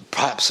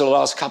 perhaps the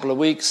last couple of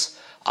weeks,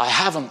 I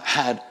haven't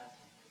had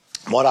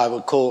what I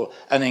would call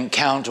an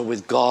encounter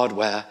with God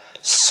where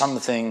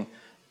something,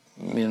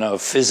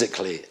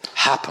 physically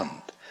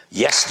happened.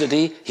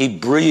 Yesterday, he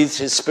breathed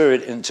his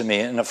Spirit into me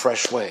in a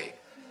fresh way.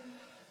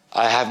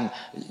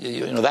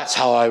 That's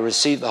how I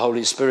received the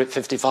Holy Spirit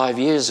 55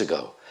 years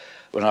ago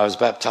when I was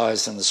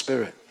baptized in the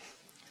Spirit.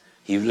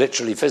 He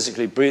literally,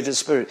 physically breathed his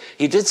Spirit.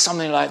 He did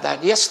something like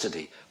that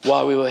yesterday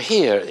while we were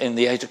here in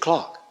the 8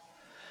 o'clock.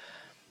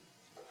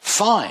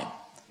 Fine,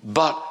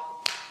 but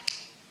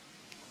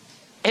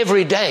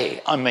every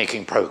day I'm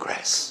making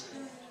progress.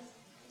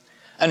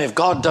 And if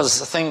God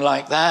does a thing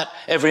like that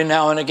every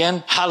now and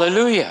again,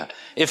 hallelujah.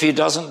 If he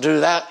doesn't do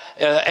that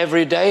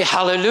every day,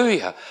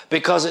 hallelujah.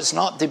 Because it's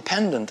not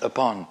dependent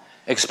upon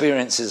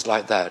experiences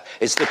like that.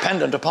 It's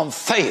dependent upon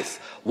faith.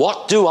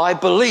 What do I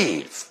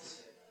believe?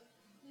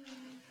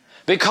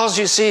 Because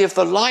you see, if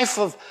the life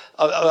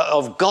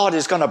of God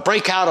is going to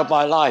break out of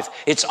my life,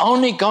 it's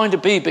only going to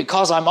be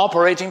because I'm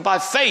operating by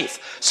faith.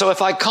 So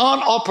if I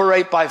can't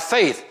operate by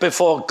faith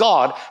before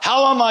God,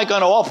 how am I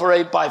going to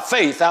operate by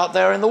faith out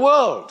there in the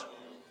world?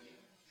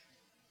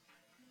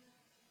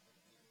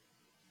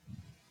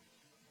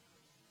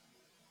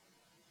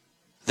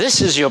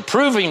 This is your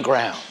proving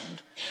ground.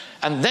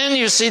 And then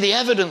you see the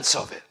evidence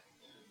of it.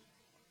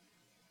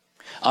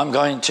 I'm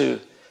going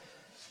to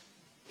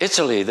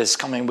Italy this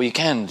coming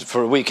weekend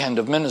for a weekend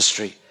of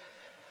ministry.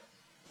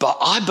 But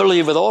I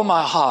believe with all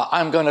my heart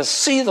I'm going to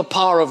see the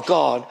power of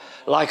God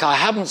like I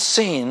haven't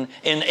seen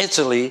in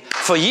Italy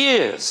for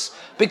years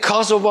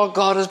because of what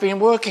God has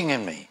been working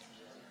in me.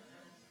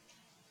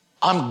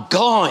 I'm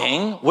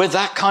going with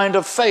that kind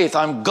of faith.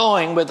 I'm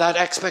going with that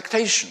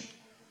expectation.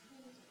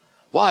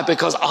 Why?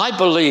 Because I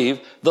believe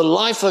the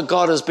life that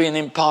God has been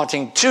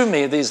imparting to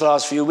me these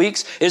last few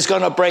weeks is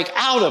going to break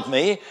out of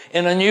me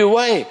in a new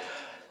way,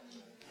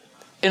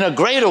 in a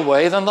greater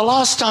way than the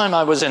last time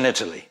I was in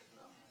Italy.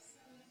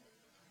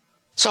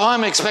 So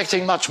I'm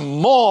expecting much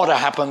more to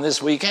happen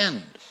this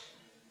weekend.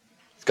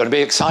 It's going to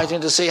be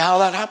exciting to see how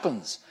that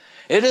happens.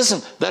 It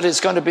isn't that it's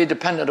going to be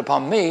dependent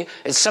upon me.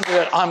 It's simply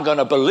that I'm going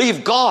to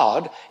believe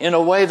God in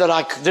a way that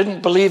I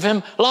didn't believe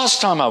him last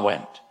time I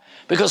went.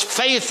 Because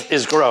faith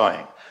is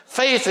growing.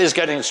 Faith is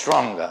getting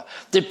stronger.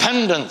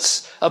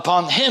 Dependence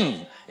upon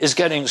him is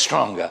getting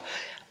stronger.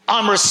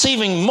 I'm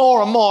receiving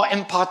more and more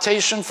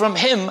impartation from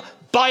him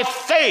by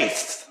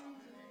faith.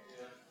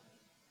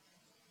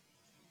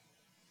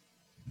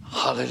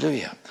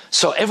 Hallelujah.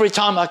 So every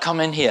time I come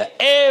in here,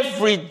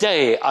 every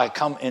day I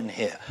come in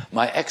here,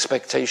 my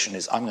expectation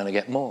is I'm going to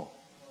get more.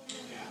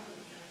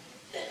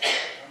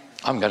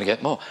 I'm going to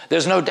get more.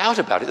 There's no doubt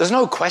about it. There's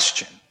no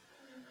question.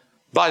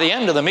 By the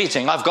end of the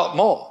meeting, I've got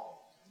more.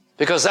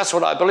 Because that's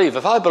what I believe.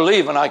 If I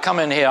believe when I come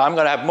in here, I'm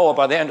going to have more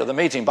by the end of the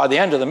meeting. By the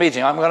end of the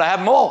meeting, I'm going to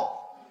have more.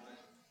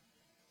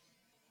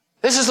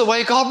 This is the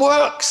way God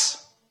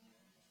works.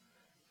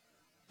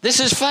 This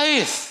is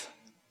faith.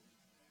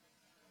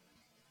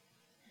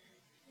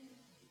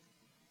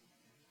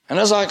 And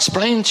as I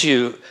explained to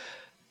you,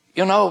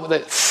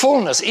 the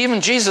fullness,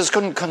 even Jesus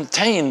couldn't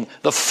contain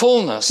the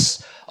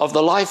fullness of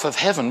the life of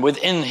heaven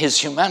within his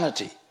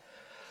humanity.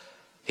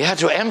 He had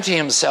to empty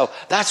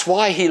himself. That's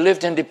why he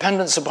lived in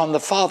dependence upon the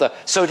Father,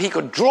 so that he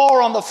could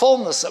draw on the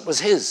fullness that was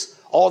his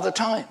all the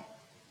time.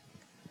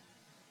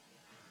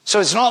 So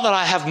it's not that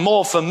I have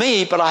more for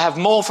me, but I have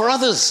more for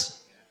others.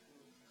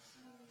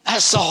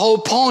 That's the whole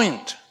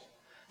point.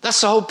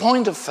 That's the whole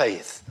point of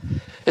faith.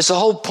 It's the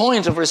whole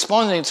point of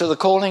responding to the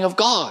calling of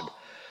God.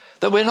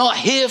 That we're not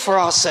here for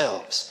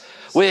ourselves.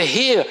 We're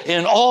here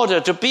in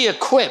order to be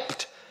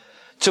equipped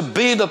to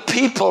be the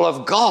people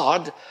of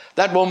God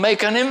that will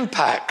make an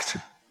impact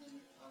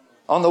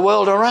on the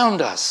world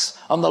around us,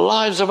 on the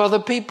lives of other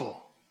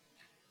people.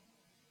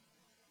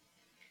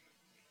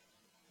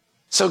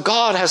 So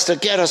God has to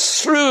get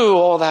us through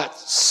all that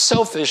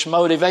selfish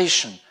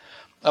motivation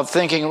of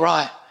thinking,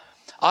 right,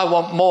 I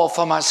want more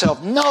for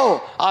myself.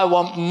 No, I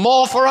want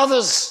more for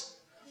others.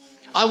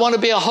 I want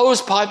to be a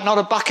hose pipe, not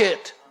a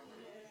bucket.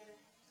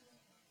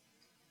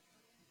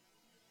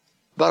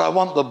 But I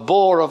want the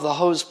bore of the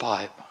hose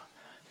pipe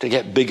to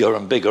get bigger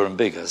and bigger and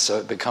bigger, so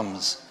it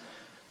becomes,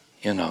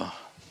 not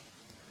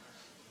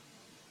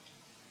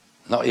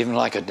even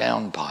like a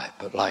downpipe,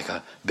 but like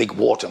a big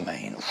water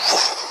main.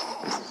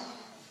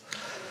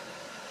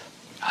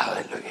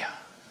 Hallelujah.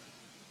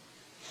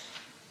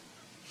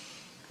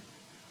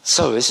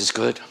 So this is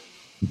good.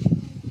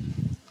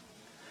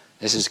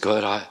 This is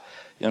good.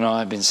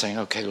 I've been saying,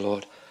 okay,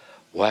 Lord,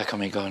 where can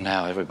we go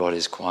now?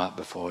 Everybody's quiet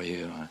before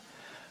you.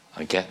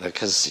 I get that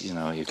because,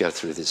 you go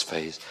through this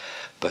phase.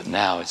 But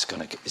now it's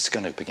going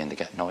to begin to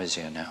get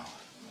noisier now.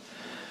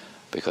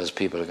 Because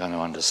people are going to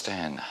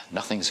understand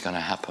nothing's going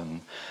to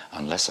happen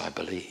unless I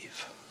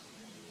believe.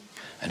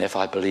 And if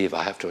I believe,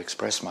 I have to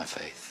express my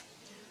faith.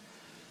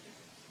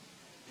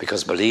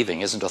 Because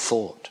believing isn't a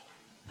thought.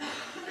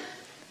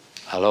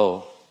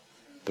 Hello?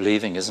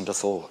 Believing isn't a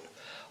thought.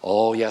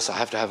 Oh, yes, I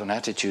have to have an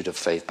attitude of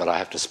faith, but I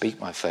have to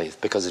speak my faith,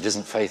 because it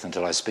isn't faith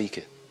until I speak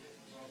it.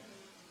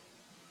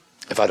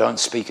 If I don't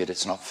speak it,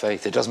 it's not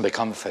faith. It doesn't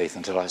become faith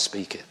until I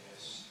speak it.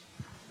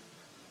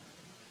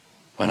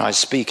 When I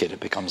speak it, it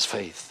becomes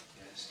faith.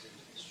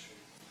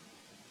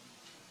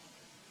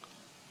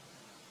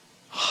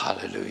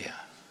 Hallelujah.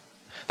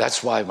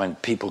 That's why when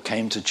people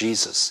came to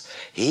Jesus,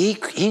 he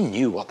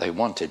knew what they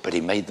wanted, but he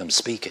made them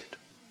speak it.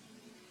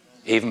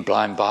 Even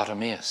blind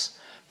Bartimaeus,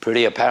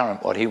 pretty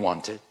apparent what he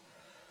wanted.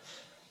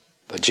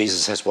 But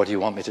Jesus says, what do you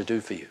want me to do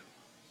for you?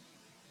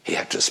 He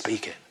had to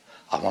speak it.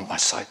 I want my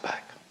sight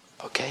back.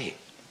 Okay.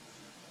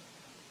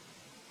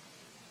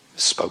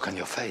 Spoken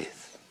your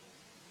faith.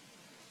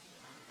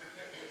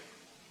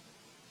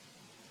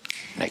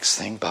 Next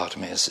thing,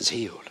 Bartimaeus is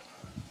healed.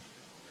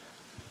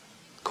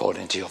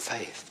 According to your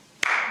faith.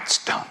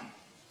 It's done.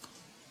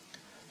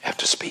 You have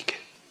to speak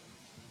it.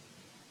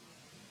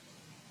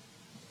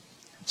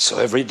 So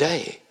every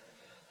day,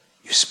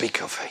 you speak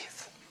your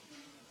faith.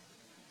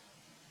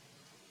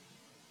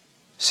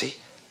 See,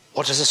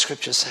 what does the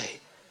scripture say?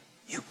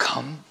 You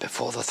come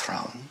before the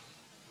throne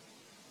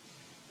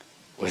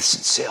with a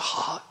sincere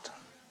heart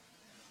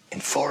in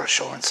full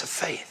assurance of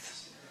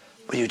faith.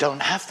 But you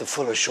don't have the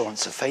full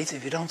assurance of faith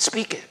if you don't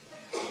speak it.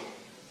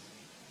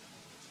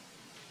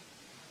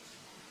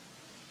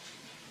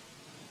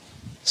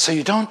 So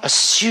you don't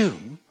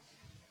assume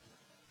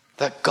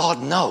that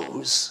God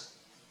knows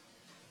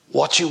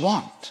what you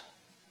want.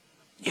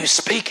 You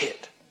speak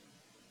it.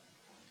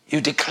 You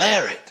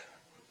declare it.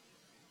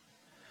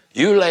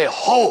 You lay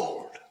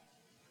hold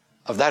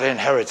of that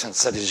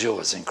inheritance that is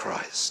yours in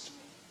Christ.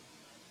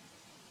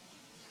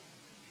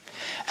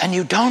 And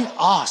you don't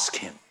ask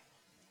him,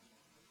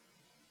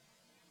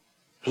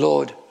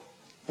 Lord,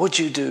 would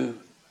you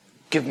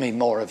give me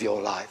more of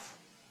your life?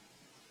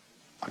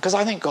 Because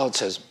I think God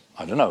says,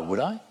 I don't know, would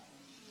I?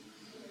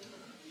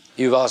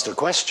 You've asked a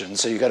question,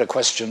 so you get a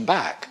question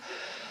back.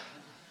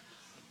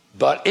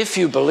 But if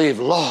you believe,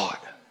 Lord,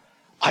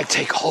 I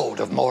take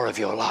hold of more of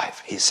your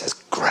life, he says,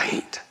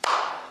 great,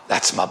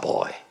 that's my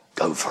boy,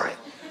 go for it.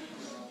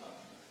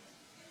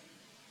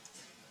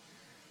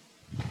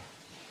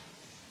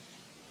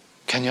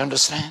 Can you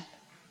understand?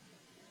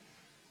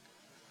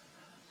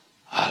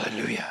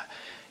 Hallelujah.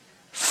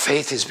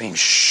 Faith is being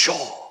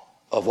sure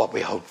of what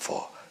we hope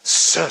for,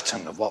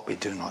 certain of what we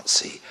do not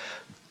see.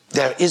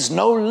 There is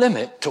no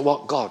limit to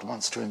what God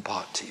wants to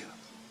impart to you,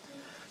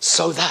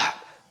 so that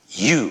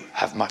you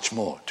have much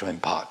more to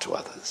impart to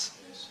others.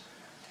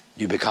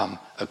 You become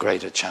a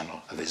greater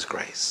channel of his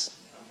grace.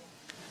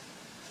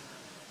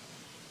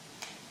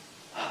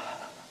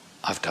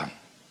 I've done.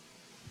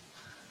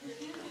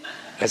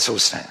 Let's all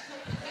stand.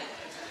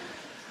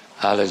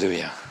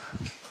 Hallelujah.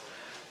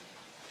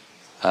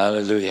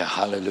 Hallelujah,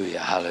 hallelujah,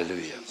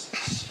 hallelujah.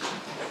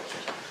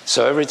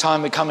 So every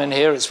time we come in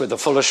here, it's with the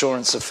full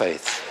assurance of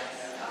faith.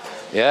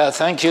 Yeah,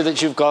 thank you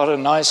that you've got a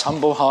nice,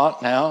 humble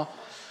heart now.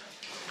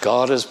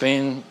 God has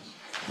been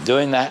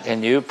doing that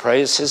in you.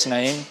 Praise his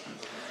name.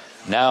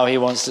 Now he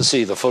wants to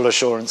see the full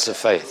assurance of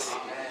faith.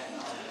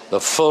 The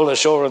full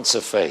assurance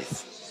of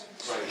faith.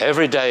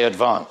 Every day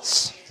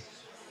advance.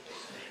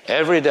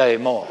 Every day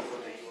more.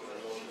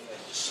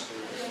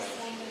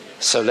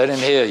 So let him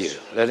hear you.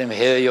 Let him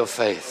hear your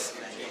faith.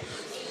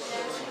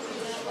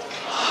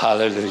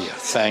 Hallelujah.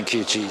 Thank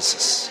you,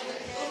 Jesus.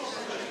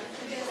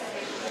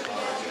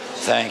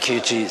 Thank you,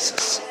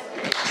 Jesus.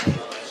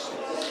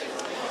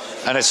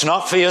 And it's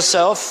not for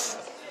yourself.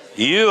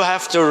 You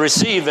have to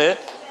receive it.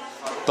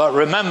 But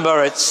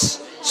remember, it's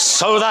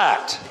so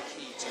that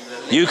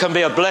you can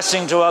be a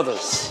blessing to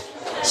others.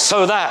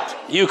 So that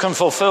you can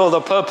fulfill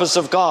the purpose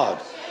of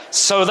God.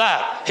 So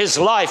that his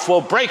life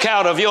will break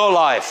out of your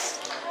life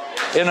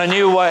in a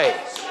new way.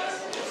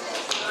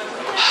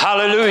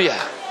 Hallelujah.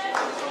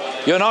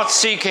 You're not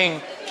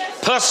seeking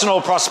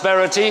personal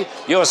prosperity.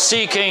 You're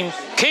seeking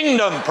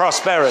kingdom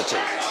prosperity.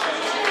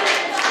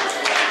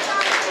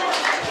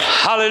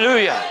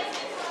 Hallelujah.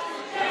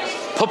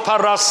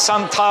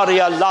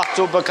 Puparasantaria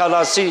lato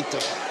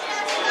bakalasita.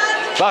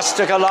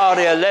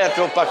 Bastakalaria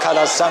leto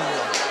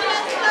bakalasanda.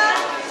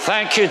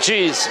 Thank you,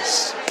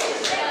 Jesus.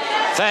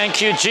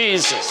 Thank you,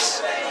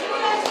 Jesus.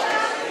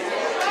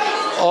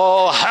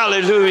 Oh,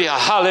 hallelujah,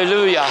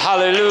 hallelujah,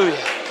 hallelujah.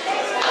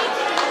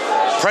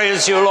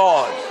 Praise you,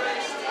 Lord.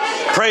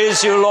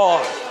 Praise you,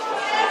 Lord.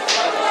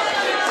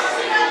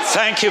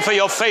 Thank you for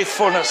your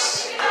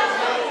faithfulness.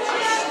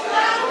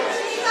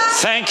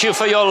 Thank you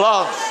for your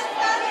love.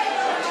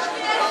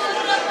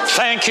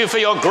 Thank you for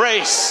your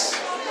grace.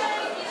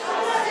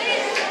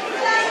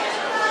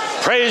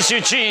 Praise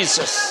you,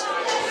 Jesus.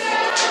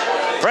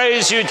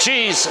 Praise you,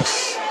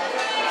 Jesus.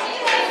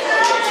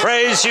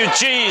 Praise you,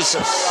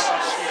 Jesus.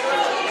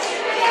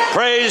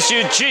 Praise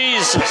you,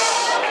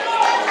 Jesus.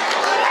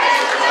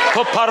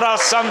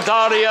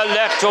 Poparasandaria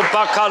leto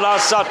bakala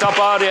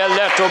satabaria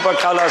leto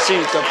bakala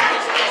sita.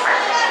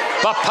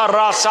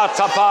 Paparasa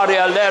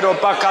taparia leto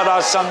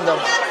bakala sandam.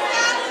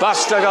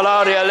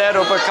 Bastagalaria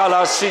leto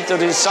bakala sita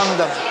di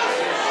sandam.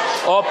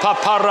 O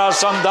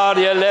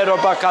paparasandaria leto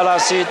bakala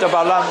sita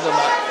balandam.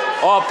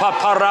 O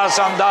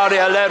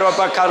paparasandaria leto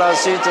bakala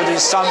sita di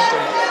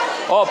santam.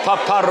 O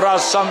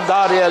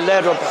paparasandaria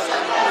leto.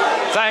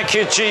 Thank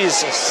you,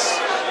 Jesus.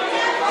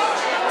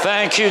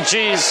 Thank you,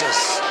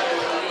 Jesus.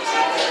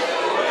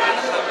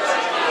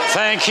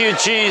 Thank you,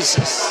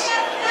 Jesus.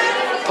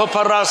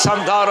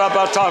 Poparasandara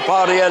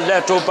bataparia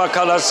leto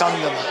bakala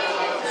sandam.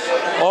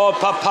 O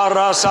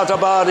papara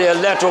satabaria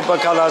leto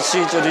bakala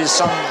sita di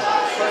sanda.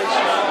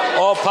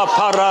 O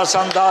papara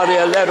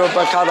sandaria leto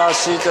bakala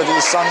sita di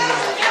sanda.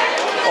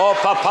 O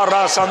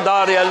papara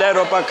sandaria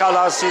leto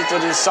bakala sita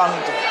di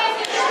sanda.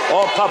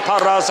 O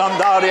papara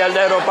sandaria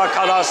leto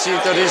bakala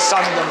sita di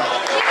sanda.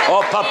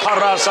 O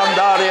papara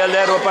sandaria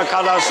leto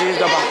bakala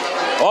sita.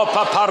 O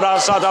papara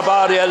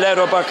sadabaria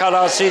leto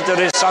bakala sita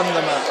di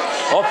sanda.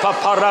 O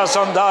papara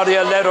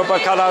sandaria lero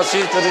bakala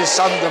sita di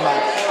sandama.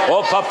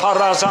 O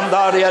papara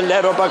sandaria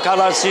lero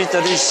bakala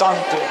sita di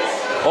santo.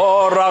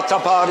 O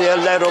rataparia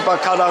lero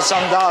bakala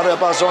sandaria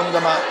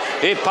basondama.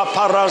 E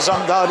papara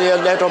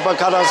sandaria lero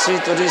bakala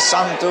sita di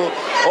santo.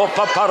 O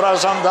papara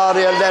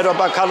sandaria lero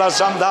bakala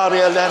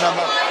sandaria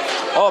lenama.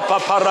 O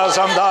papara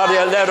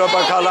sandaria lero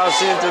bakala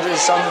sita di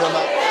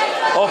sandama.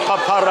 O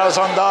papara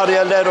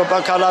sandaria lero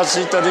bakala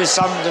sita di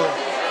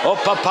santo. O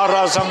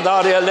papara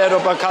sandaria lero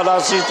bakala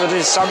sita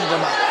di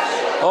sandama.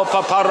 O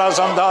papara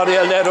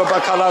sandaria lero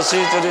bakala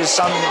sita di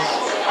sandama.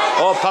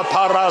 O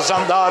papara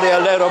sandaria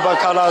lero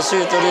bakala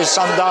sita di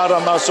sandara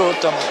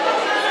masutama.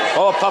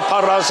 O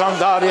papara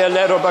sandaria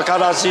lero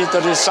bakala sita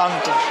di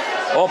santo.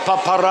 O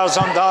papara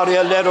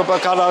sandaria lero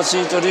bakala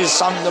sita di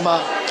sandama.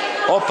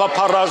 O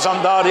papara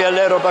sandaria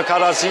lero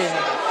bakala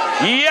sita.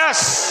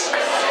 Yes!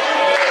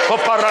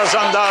 Papara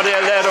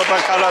sandaria lero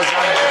bakala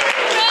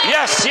sandama.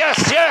 Yes,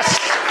 yes, yes!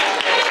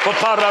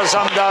 Papara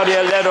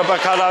sandaria lero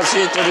bakala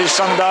sita di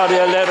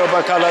sandaria lero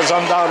bakala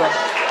sandara.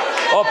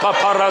 O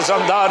papara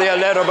sandaria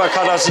lero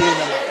bakala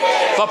sina.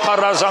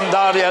 Papara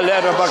sandaria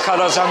lero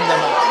bakala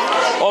sandama.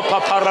 O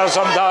papara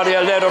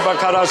sandaria lero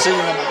bakala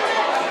sina.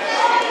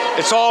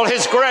 It's all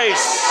His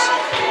grace.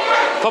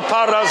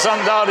 Papara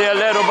sandaria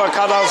lero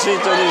bakala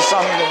sita di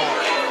sandama.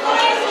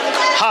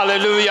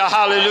 Hallelujah,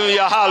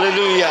 hallelujah,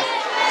 hallelujah.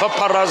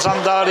 Papara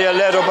sandaria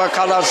lero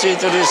bakala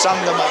sita di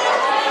sandama.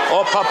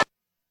 O papara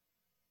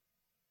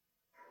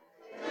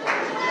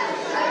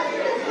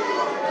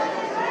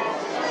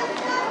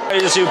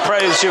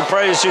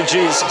praise you,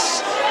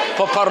 Jesus.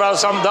 Papara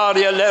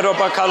sandaria lero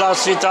bakala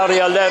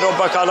sitaria lero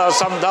bakala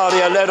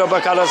sandaria lero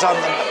bakala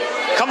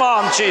sandama. Come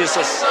on,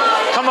 Jesus.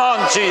 Come on,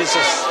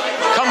 Jesus.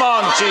 Come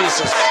on,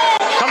 Jesus.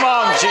 Come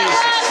on,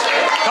 Jesus.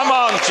 Come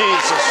on,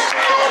 Jesus.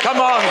 Come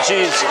on,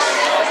 Jesus.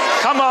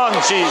 Come on,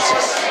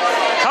 Jesus.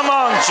 Come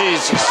on,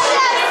 Jesus.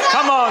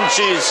 Come on,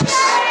 Jesus.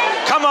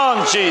 Come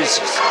on,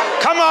 Jesus.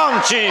 Come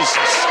on,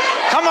 Jesus.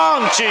 Come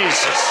on,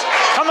 Jesus.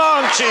 Come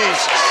on,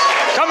 Jesus.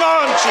 Come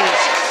on,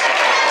 Jesus.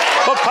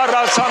 O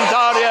papara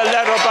sandaria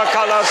lero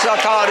bakala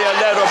sataria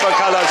lero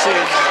bakala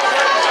sina.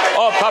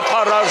 O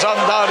papara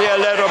sandaria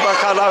lero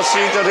bakala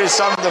sita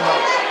risandama.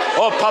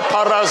 O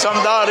papara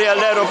sandaria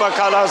lero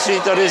bakala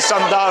sita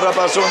risandara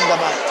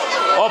basundama.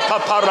 O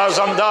papara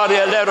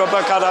sandaria lero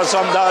bakala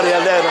sandaria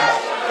lero.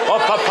 O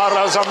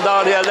papara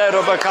sandaria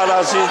lero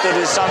bakala sita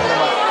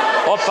risandama.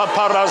 O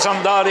papara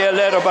sandaria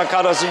lero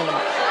bakala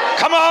sina.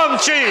 Come on,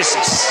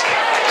 Jesus.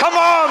 Come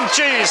on,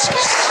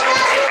 Jesus.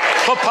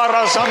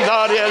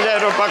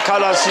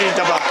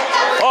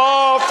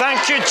 Oh,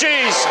 thank you,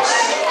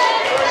 Jesus.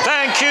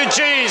 Thank you,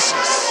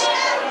 Jesus.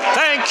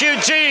 Thank you,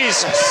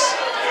 Jesus.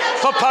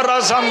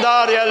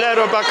 Paparazandaria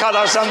lero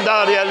bakala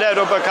sandaria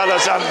lero bakala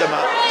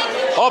sandama.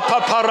 O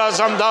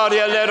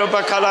paparazandaria lero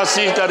bakala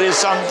sita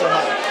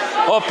risandama.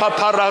 O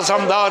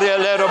paparazandaria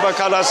lero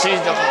bakala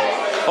sindama.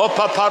 O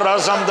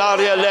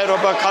paparazandaria lero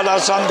bakala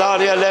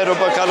sandaria lero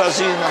bakala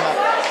sindama.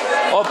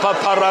 O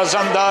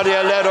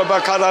paparazandaria lero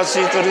bakala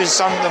sita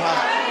risandama.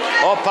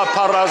 O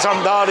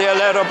paparazandaria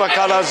lero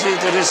bakala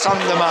sita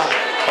risandama.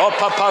 O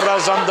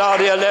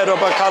paparazandaria lero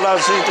bakala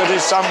sita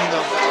risandama.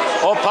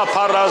 O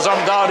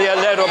paparazandaria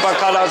lero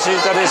bakala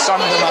sita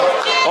risandama.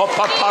 O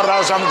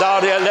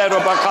paparazandaria lero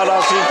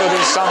bakala sita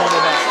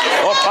risandama.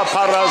 O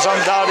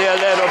paparazandaria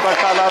lero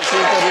bakala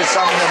sita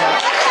risandama.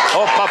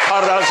 O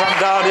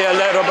paparazandaria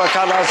lero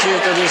bakala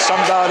sita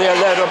risandaria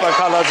lero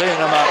bakala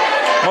zinama.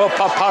 O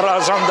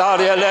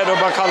paparazandaria lero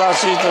bakala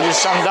sita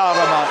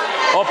risandarama.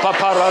 O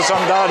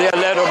paparazandaria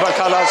lero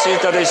bakala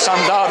sita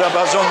risandara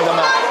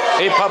bazundama.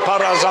 E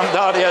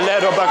paparazandaria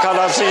lero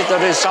bakala sita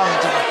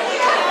risandama.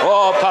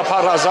 O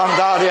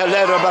paparazandaria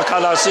lero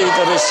bakala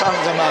sita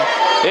risandama.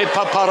 E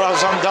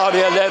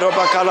paparazandaria lero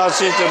bakala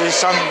sita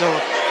risandama.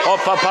 O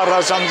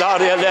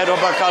paparazandaria lero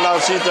bakala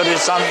sita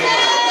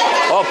risandama.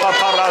 O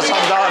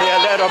paparazandaria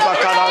lero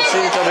bakala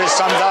sita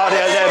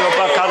risandaria lero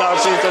bakala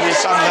sita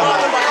risandama.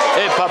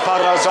 E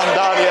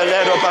paparazandaria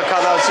lero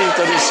bakala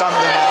sita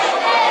risandama.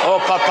 O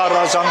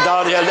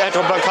paparazandaria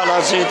lero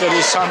bakala sita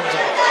risandama.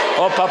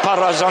 O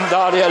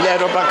paparazandaria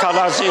lero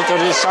bakala sita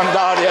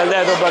risandaria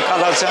lero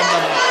bakala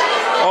sandama.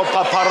 O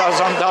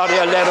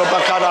paparazandaria lero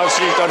bakala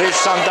sita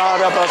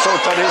risandara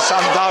basota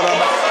risandara.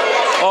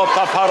 O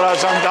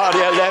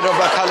paparazandaria lero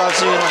bakala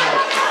sita.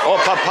 O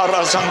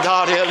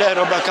paparazandaria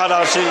lero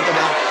bakala sita.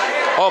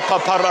 O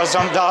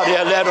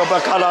paparazandaria lero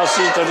bakala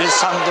sita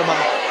risandama.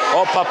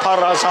 O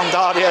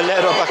paparazandaria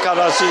lero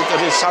bakala sita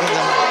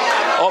risandama.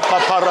 O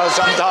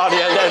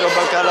paparazandaria lero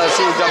bakala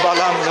sita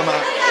balandama.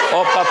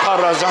 O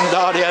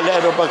paparazandaria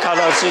lero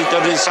bakala sita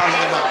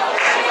risandama.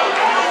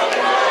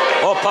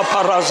 O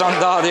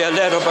paparazandaria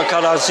lero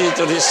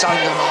bacarazito di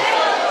sandama.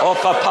 O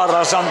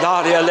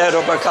paparazandaria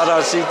lero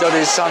bacarazito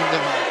di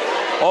sandama.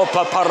 O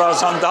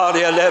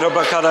paparazandaria lero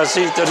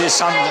bacarazito di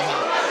sandama.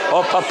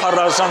 O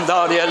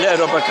paparazandaria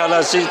lero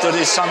bacarazito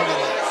di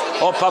sandama.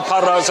 O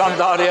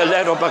paparazandaria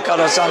lero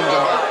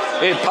bacarazandama.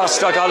 E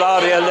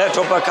pastacalaria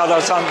lero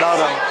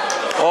bacarazandara.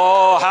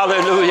 Oh,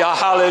 hallelujah,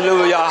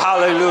 hallelujah,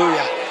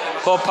 hallelujah.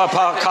 O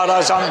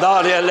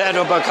paparazandaria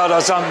lero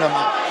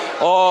bacarazandama.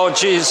 Oh,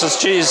 Jesus,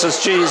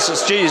 Jesus,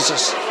 Jesus,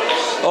 Jesus.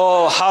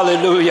 Oh,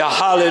 hallelujah,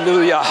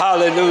 hallelujah,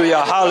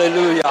 hallelujah,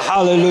 hallelujah,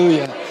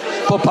 hallelujah.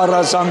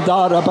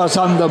 Poparazandara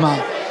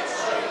basandama.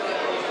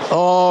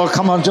 Oh,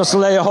 come on, just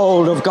lay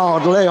hold of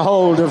God. Lay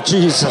hold of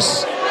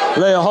Jesus.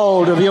 Lay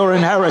hold of your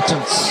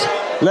inheritance.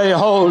 Lay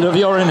hold of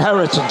your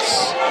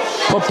inheritance.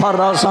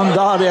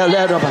 Poparazandaria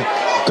leraba.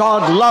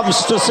 God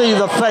loves to see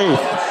the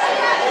faith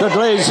that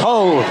lays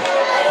hold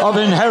of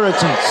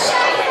inheritance.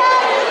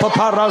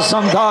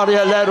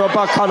 Poparazandaria lero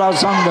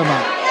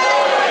bakarazandama.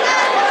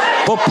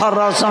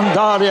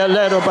 Poparazandaria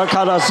lero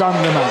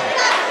bakarazandama.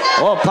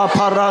 O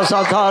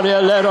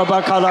paparazandaria lero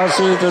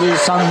bakarazidri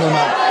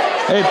sandama.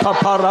 E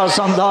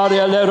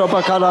paparazandaria lero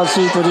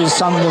bakarazidri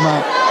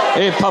sandama.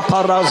 E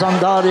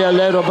paparazandaria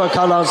lero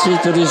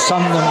bakarazidri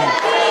sandama.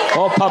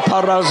 O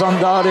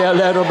paparazandaria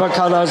lero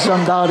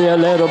bakarazandaria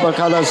lero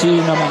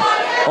bakarazinama.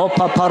 O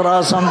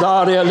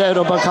paparazandaria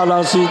lero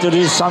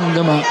bakarazidri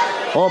sandama.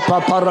 O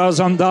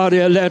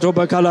paparazandaria leto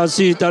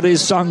bakalasita di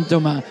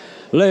santuma.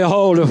 Lay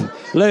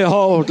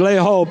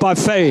hold by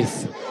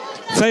faith.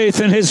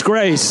 Faith in His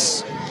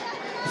grace.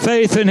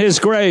 Faith in His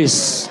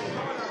grace.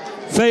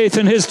 Faith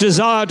in His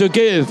desire to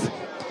give.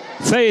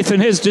 Faith in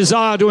His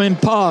desire to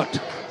impart.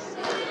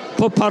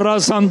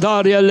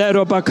 Paparazandaria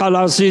leto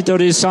bakalasita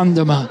di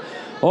sanduma.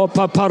 O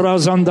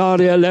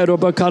paparazandaria leto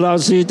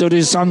bakalasita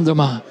di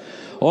sanduma.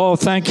 Oh,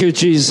 thank you,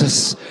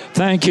 Jesus.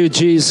 Thank you,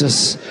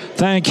 Jesus.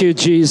 Thank you,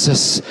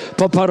 Jesus.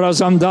 Come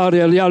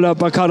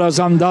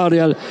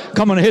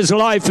on, His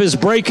life is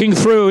breaking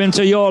through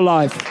into your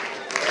life.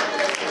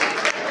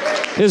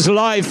 His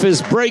life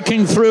is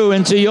breaking through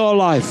into your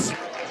life.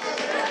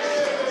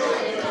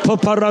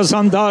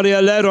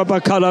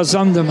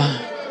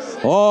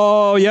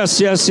 Oh, yes,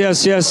 yes,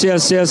 yes, yes,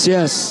 yes, yes,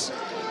 yes.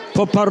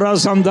 O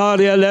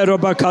paparazandaria lero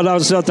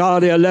bakalasita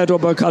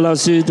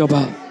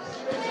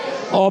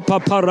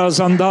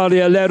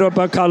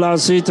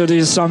di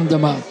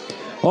sandama.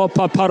 O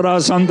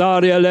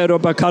paparazandaria lero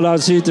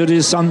bakalasita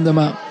di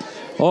sandama.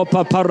 O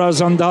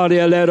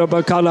paparazandaria lero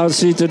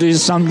bakalasita di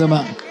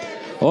sandama.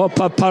 O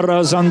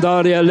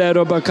paparazandaria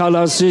lero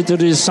bakalasita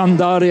di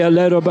sandaria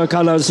lero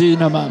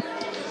bakalazinama.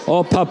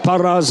 O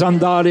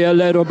paparazandaria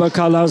lero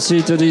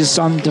bakalasita di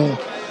santo.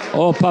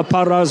 O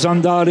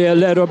paparazandaria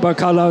lero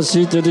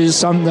bakalasita di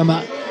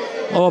sandama.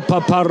 O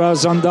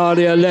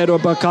paparazandaria lero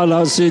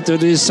bakalasita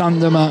di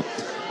sandama.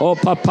 O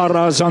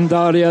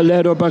paparazandaria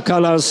lero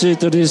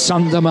bakalasita di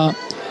sandama.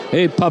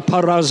 E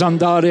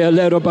paparazandaria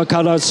lero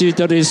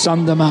bakalasita di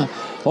sandama.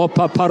 O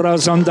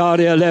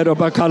paparazandaria lero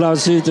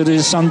bakalasita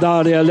di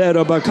sandaria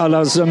lero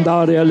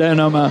bakalazandaria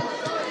lenama.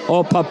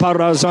 O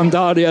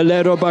paparazandaria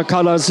lero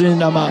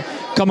bakalazinama.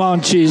 Come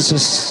on,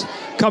 Jesus.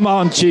 Come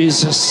on,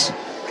 Jesus.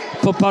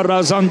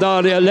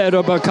 Paparazandaria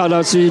lero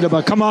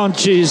bakalazinama. Come on,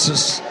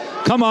 Jesus.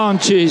 Come on,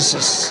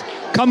 Jesus.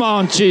 Come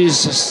on,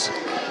 Jesus.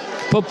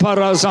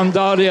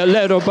 Poparazandaria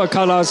lero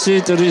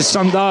bakalasita di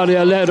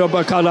sandaria lero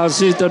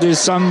bakalasita di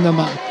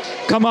sandama.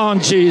 Come on,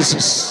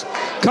 Jesus.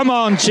 Come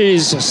on,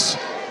 Jesus.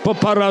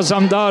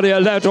 Poparazandaria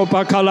lero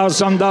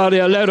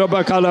bakalazandaria lero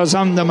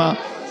bakalazandama.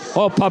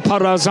 O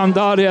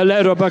paparazandaria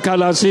lero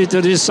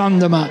bakalasita di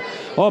sandama.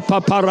 O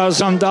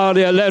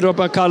paparazandaria lero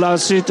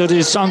bakalasita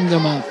di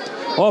sandama.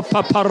 O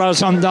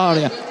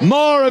paparazandaria.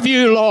 More of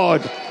you,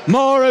 Lord.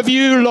 More of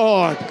you,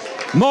 Lord.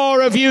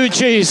 More of you,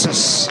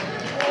 Jesus.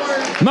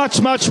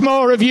 Much, much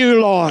more of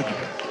you, Lord.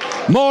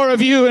 More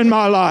of you in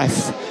my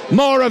life.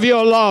 More of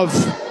your love.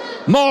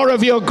 More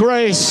of your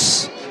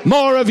grace.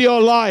 More of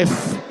your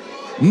life.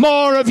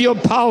 More of your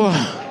power.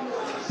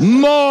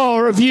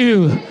 More of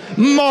you.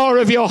 More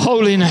of your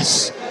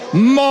holiness.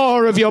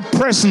 More of your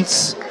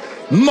presence.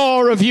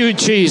 More of you,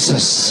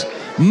 Jesus.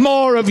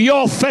 More of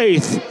your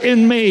faith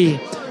in me.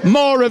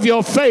 More of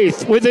your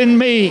faith within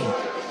me.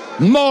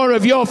 More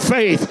of your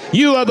faith.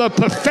 You are the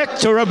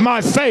perfecter of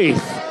my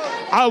faith.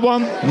 I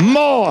want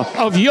more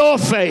of your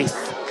faith.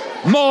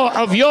 More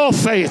of your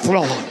faith,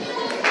 Lord.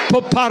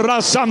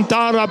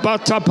 Poparasantara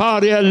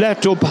bataparia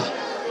letuba.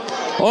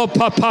 O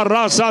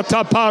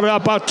paparazata para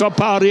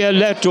bataparia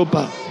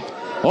letuba.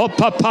 O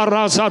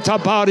paparazata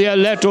paria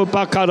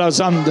letuba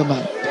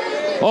karazandama.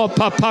 O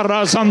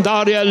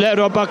paparazandaria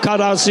lero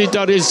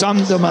bakarazita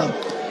rizandama.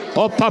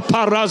 O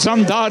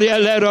paparazandaria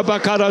lero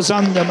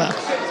bakarazandama.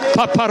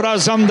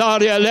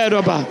 Paparazandaria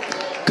leroba.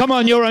 Come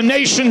on, you're a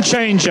nation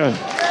changer.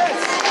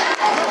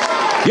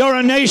 You're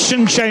a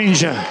nation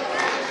changer.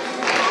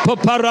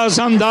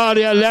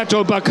 Paparazandaria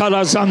leto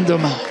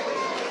bakarazandama.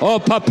 O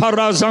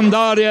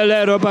paparazandaria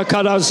lero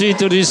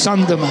bakarazita di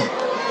sandama.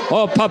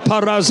 O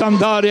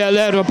paparazandaria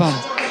leroba.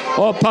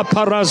 O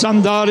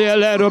paparazandaria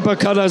leroba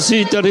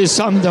kalazita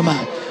risandama.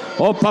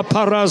 O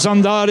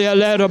paparazandaria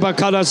leroba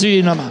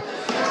kalazinama.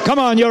 Come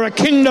on, you're a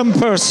kingdom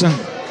person.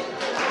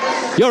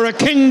 You're a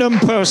kingdom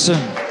person.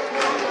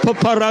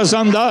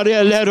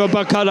 Paparazandaria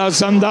leroba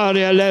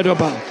kalazandaria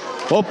leroba.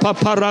 O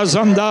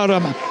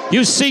paparazandarama.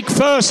 You seek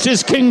first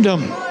his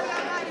kingdom.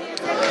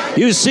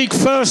 You seek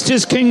first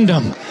his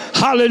kingdom.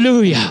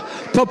 Hallelujah.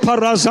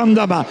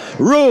 Paparazandama.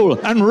 Rule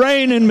and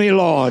reign in me,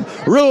 Lord.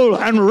 Rule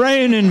and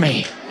reign in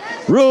me.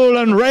 Rule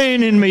and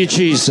reign in me,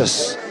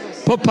 Jesus.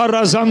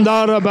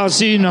 Paparazandara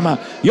bazinama.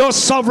 Your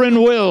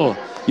sovereign will.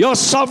 Your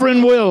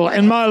sovereign will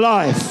in my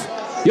life.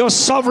 Your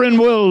sovereign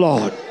will,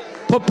 Lord.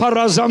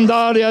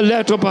 Paparazandaria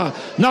letopa.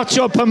 Not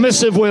your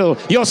permissive will.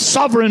 Your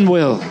sovereign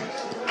will.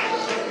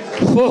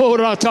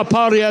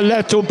 Rataparia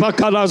letopa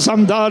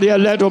kalazandaria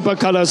letopa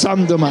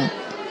kalazandama.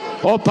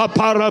 O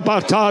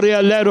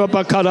paparabataria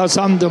letopa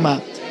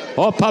kalazandama.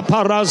 O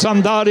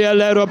paparazandaria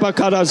letopa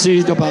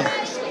kalazidaba.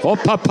 O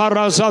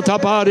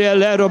paparazataparia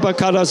letopa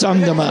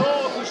kalazandama.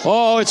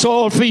 Oh, it's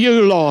all for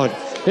you, Lord.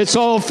 It's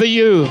all for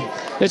you.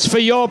 It's for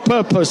your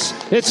purpose.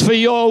 It's for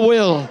your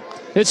will.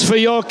 It's for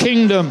your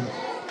kingdom.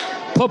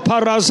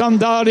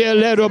 Paparazandaria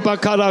letopa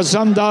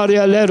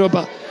kalazandaria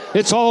letopa.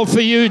 It's all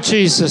for you,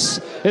 Jesus.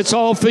 It's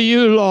all for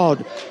you,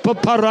 Lord.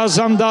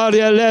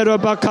 Paparazandaria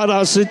letopa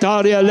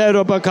kalazitaria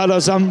letopa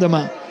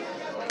kalazandama.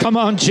 Come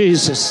on,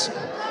 Jesus.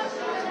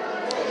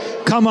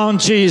 Come on,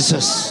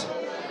 Jesus.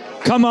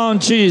 Come on,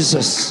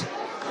 Jesus.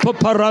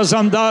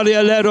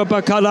 Paparazandaria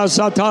letopa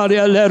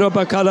kalazataria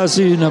letopa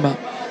kalazinama.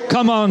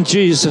 Come on,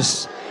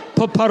 Jesus.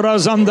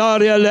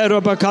 Paparazandaria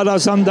letopa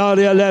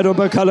kalazandaria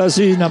letopa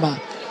kalazinama.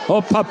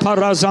 Oh,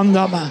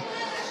 paparazandama.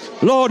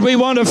 Lord, we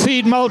want to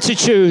feed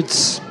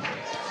multitudes.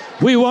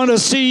 We want to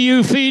see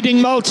you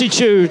feeding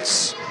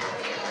multitudes.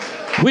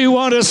 We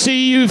want to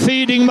see you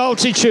feeding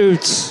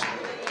multitudes.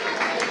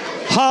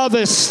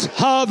 Harvest,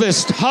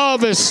 harvest,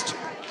 harvest.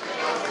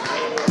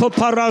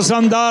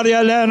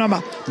 Paparazandaria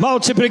lenama.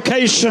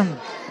 Multiplication.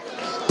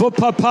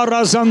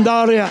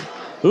 Paparazandaria.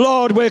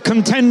 Lord, we're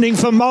contending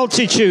for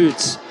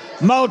multitudes.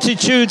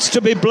 Multitudes to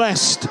be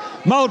blessed.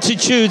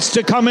 Multitudes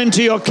to come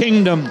into your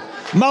kingdom.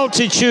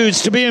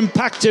 Multitudes to be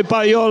impacted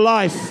by your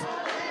life.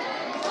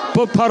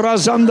 We're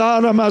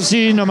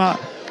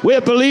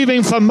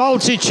believing for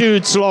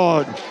multitudes,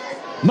 Lord.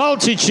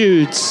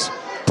 Multitudes.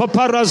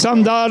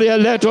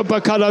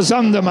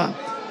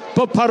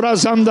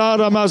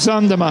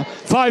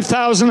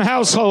 5,000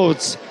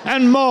 households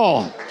and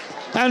more,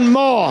 and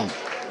more,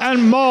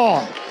 and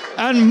more,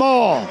 and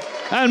more,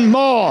 and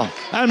more,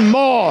 and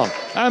more,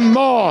 and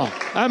more,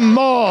 and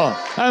more,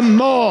 and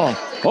more.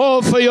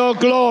 All for your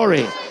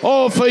glory.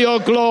 All for your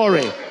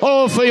glory.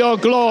 All for your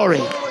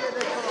glory.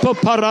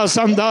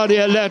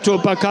 Paparazandaria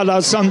letopa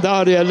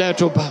kalazandaria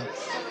letopa.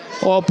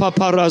 O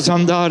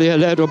paparazandaria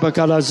letopa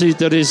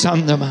kalazitari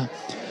sandama.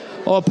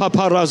 O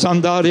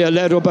paparazandaria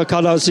letopa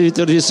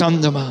kalazitari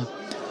sandama.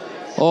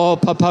 O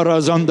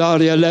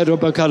paparazandaria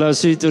letopa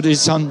kalazitari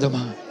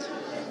sandama.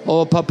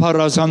 O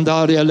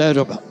paparazandaria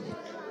letopa.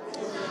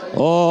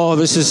 Oh,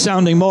 this is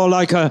sounding more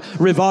like a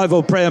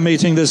revival prayer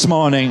meeting this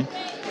morning.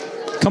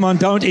 Come on,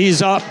 don't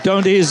ease up,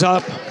 don't ease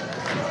up.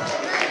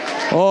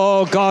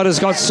 Oh, God has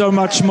got so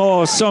much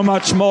more, so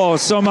much more,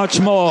 so much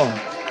more,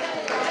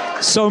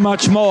 so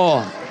much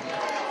more.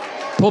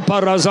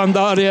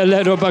 Paparazandaria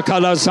leroba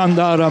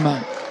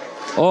kalazandarama.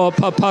 Oh,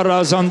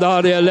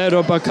 paparazandaria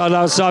leroba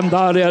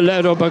kalazandaria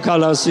leroba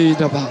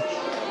kalazidaba.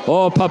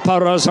 Oh,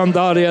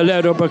 paparazandaria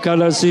leroba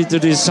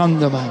kalazidri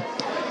sandama.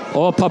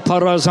 Oh,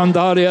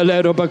 paparazandaria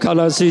leroba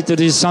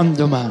kalazidri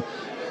sandama.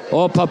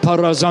 O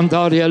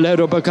paparazandaria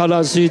leroba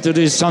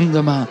kalazitri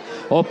sandama.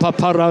 O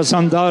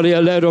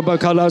paparazandaria leroba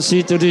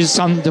kalazitri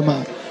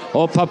sandama.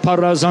 O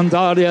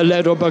paparazandaria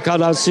leroba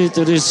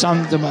kalazitri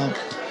sandama.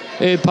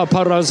 E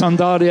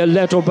paparazandaria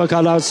leroba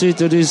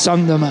kalazitri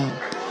sandama.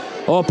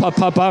 O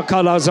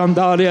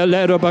papakalazandaria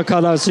leroba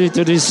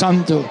kalazitri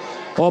santo.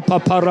 O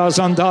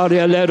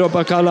paparazandaria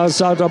leroba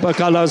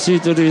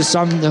kalazitri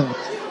sandama.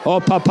 O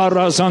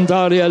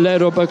paparazandaria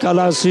leroba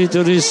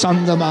kalazitri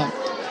sandama.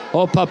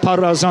 O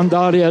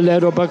paparazandaria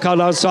leroba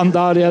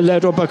kalazandaria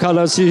leroba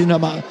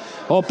kalazinama.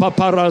 O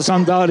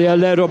paparazandaria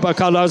leroba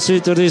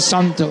kalazitri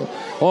santo.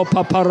 O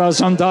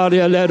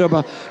paparazandaria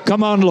leroba.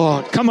 Come on,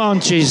 Lord. Come on,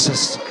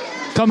 Jesus.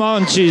 Come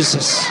on,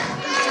 Jesus.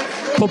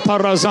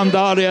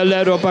 Paparazandaria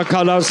leroba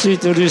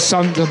kalazitri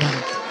sandama.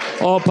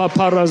 O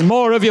paparaz.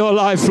 More of your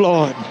life,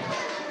 Lord.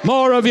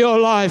 More of your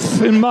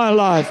life in my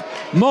life.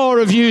 More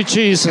of you,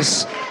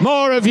 Jesus.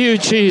 More of you,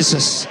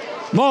 Jesus.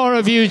 More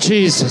of you,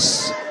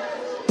 Jesus.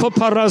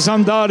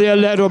 Paparazandaria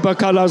leroba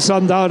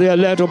kalazandaria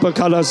leroba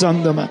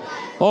kalazandama.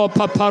 Oh,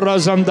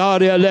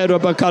 paparazandaria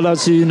leroba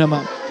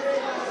kalazinama.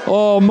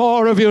 Oh,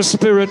 more of your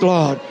spirit,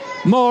 Lord.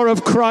 More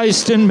of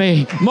Christ in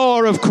me.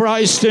 More of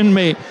Christ in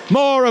me.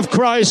 More of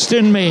Christ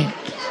in me.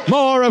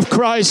 More of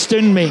Christ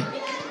in me.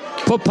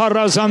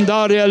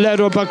 Paparazandaria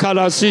leroba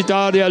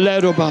kalazitaria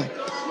leroba.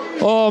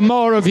 Oh,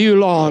 more of you,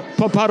 Lord.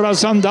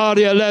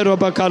 Paparazandaria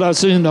leroba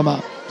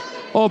kalazinama.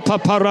 O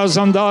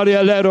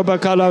paparazandaria lero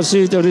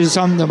bakalasita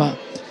risandama.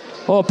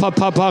 O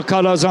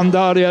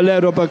papapakarazandaria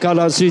lero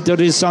bakalasita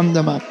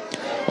risandama.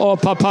 O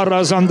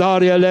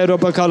paparazandaria lero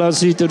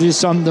bakalasita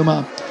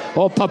risandama.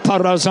 O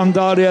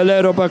paparazandaria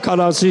lero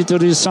bakalasita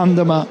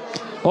risandama.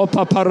 O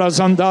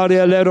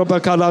paparazandaria lero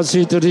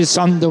bakalasita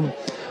risandam.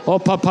 O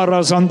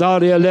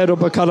paparazandaria lero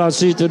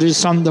bakalasita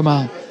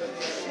risandama.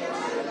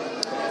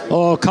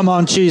 Oh, come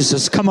on,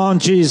 Jesus. Come on,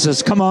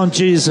 Jesus. Come on,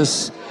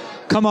 Jesus.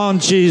 Come on,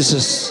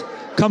 Jesus.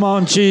 Come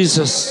on,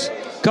 Jesus.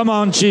 Come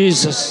on,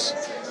 Jesus.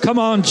 Come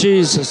on,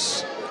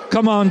 Jesus.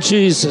 Come on,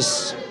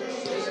 Jesus.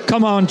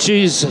 Come on,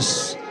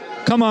 Jesus.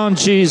 Come on,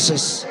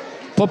 Jesus.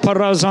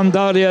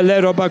 Paparazandaria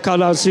lero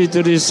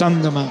bakalasita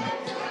risandama.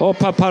 O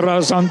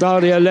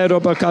paparazandaria lero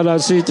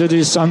bakalasita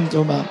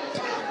risandama.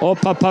 O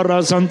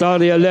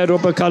paparazandaria lero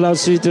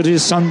bakalasita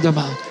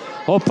risandama.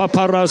 O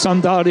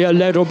paparazandaria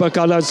lero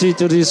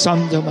bakalasita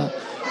risandama.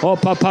 O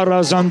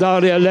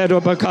paparazandaria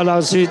lero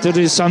bakalasita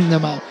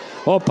risandama.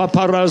 O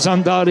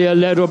paparazandaria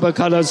lero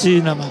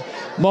bakalazinama.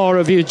 More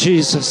of you,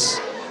 Jesus.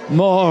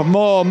 More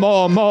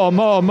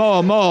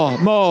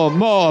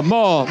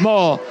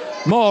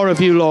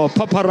of you, Lord.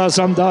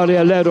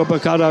 Paparazandaria lero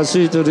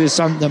bakalasita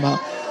risandama.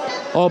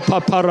 O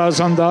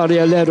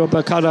paparazandaria lero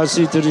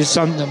bakalasita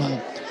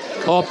risandama.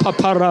 O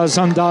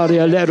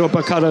paparazandaria lero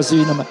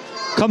bakalazinama.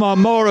 Come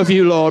on, more of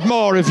you, Lord.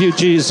 More of you,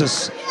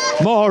 Jesus.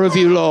 More of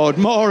you, Lord.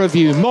 More of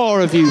you.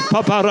 More of you.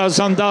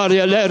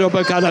 Paparazandaria lero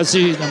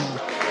bakalazinama.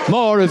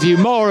 More of you,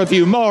 more of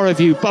you, more of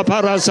you.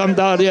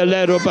 Paparazandaria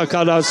lero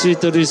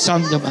bakalasita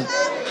risandama.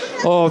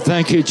 Oh,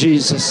 thank you,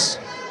 Jesus.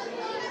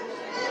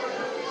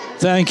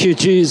 Thank you,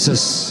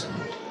 Jesus.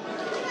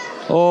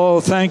 Oh,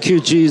 thank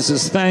you,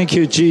 Jesus. Thank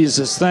you,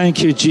 Jesus.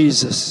 Thank you,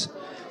 Jesus.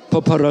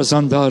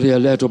 Paparazandaria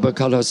lero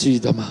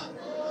bakalasidama.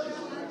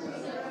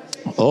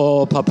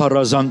 Oh,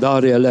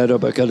 paparazandaria lero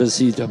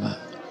bakalasidama.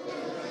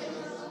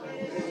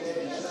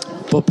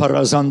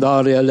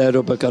 Paparazandaria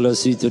lero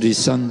bakalasita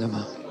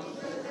risandama.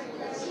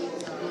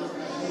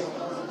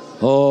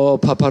 Oh,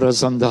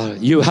 paparazandar.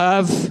 You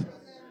have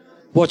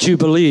what you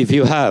believe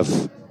you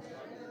have.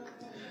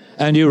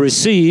 And you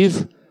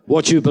receive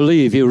what you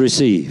believe you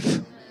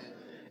receive.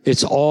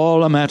 It's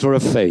all a matter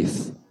of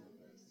faith.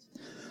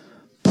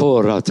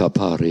 So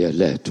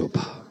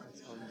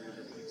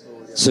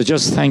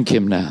just thank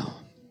him now.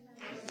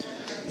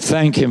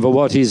 Thank him for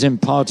what he's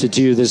imparted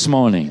to you this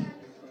morning.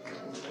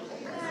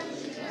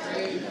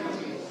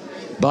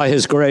 By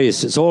his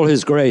grace. It's all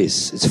his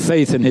grace. It's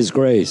faith in his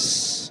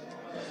grace.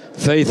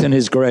 Faith in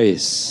his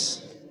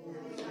grace.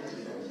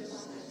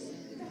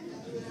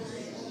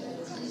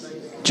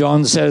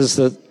 John says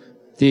that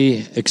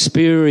the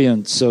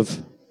experience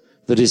of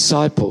the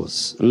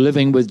disciples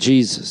living with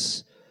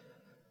Jesus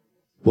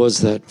was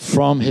that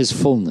from his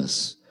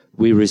fullness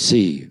we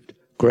received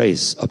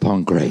grace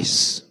upon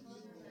grace.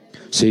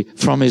 See,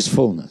 from his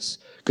fullness.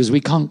 Because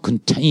we can't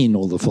contain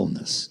all the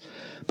fullness.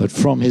 But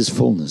from his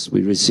fullness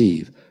we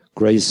receive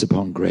grace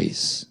upon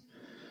grace.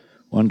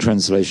 One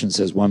translation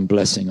says one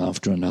blessing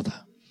after another.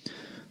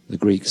 The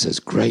Greek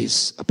says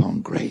grace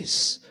upon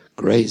grace,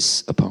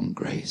 grace upon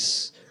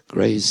grace,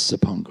 grace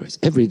upon grace.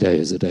 Every day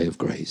is a day of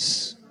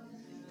grace.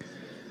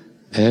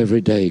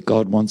 Every day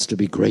God wants to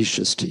be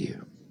gracious to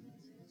you.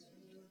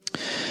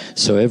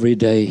 So every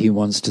day he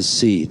wants to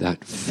see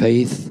that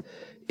faith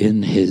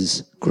in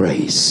his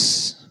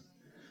grace.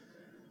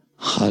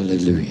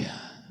 Hallelujah.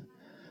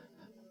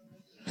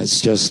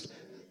 Let's just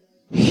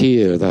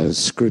hear that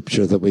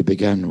scripture that we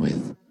began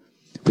with.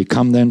 We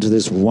come then to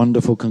this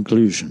wonderful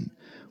conclusion.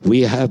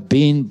 We have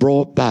been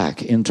brought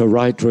back into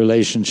right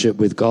relationship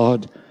with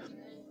God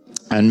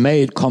and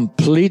made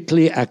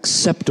completely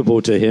acceptable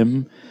to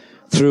him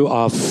through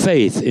our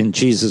faith in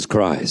Jesus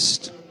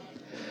Christ.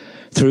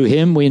 Through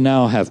him we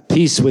now have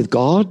peace with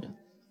God.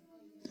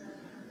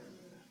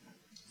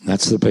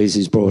 That's the place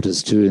he's brought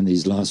us to in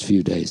these last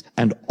few days.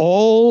 And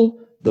all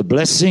the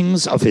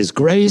blessings of his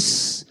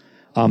grace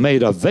are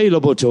made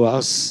available to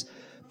us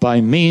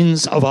by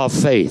means of our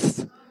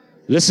faith.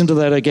 Listen to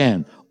that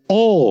again.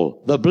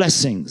 All the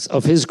blessings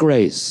of his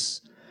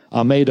grace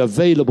are made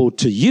available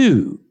to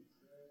you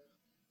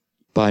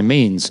by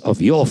means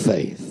of your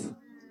faith.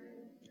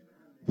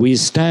 We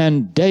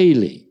stand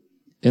daily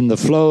in the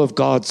flow of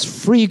God's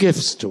free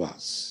gifts to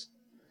us,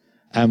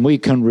 and we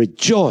can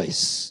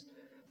rejoice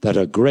that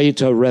a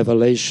greater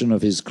revelation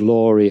of his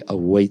glory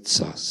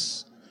awaits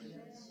us.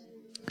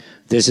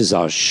 This is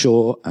our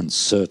sure and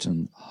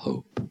certain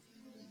hope.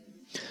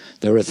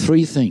 There are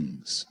three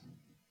things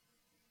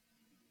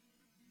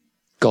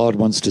God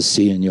wants to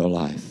see in your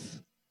life.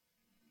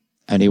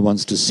 And he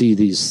wants to see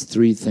these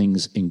three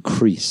things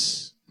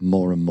increase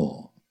more and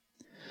more.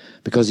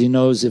 Because he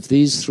knows if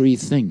these three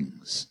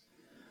things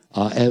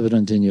are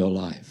evident in your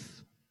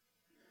life,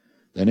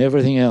 then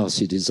everything else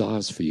he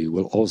desires for you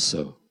will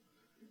also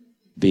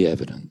be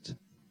evident.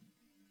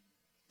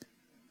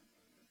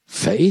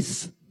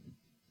 Faith,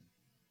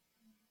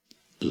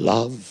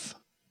 love,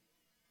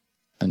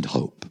 and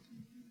hope.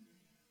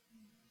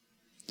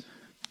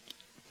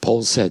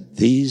 Paul said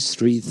these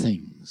three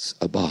things things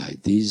abide.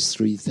 These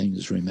three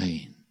things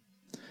remain.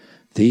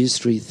 These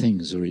three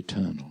things are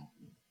eternal.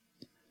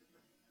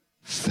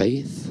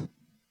 Faith.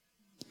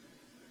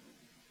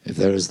 If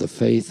there is the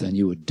faith, then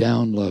you would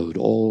download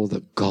all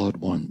that God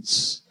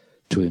wants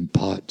to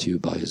impart to you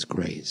by his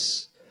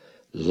grace.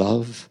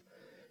 Love.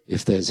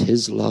 If there's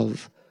his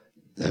love,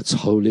 that's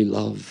holy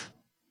love.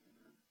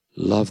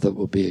 Love that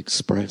will be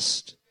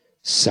expressed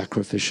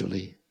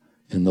sacrificially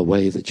in the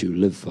way that you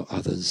live for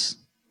others.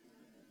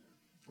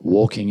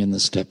 Walking in the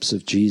steps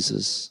of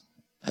Jesus,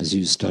 as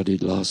you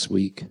studied last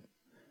week,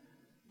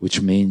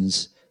 which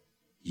means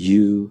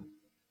you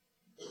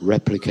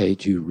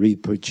replicate, you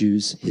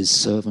reproduce his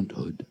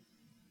servanthood.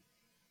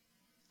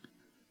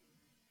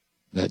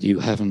 That you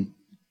haven't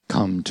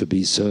come to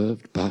be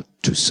served, but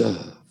to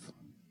serve.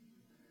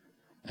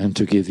 And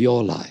to give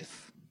your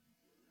life,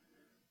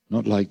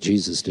 not like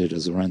Jesus did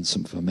as a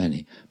ransom for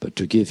many, but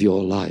to give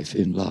your life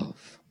in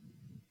love.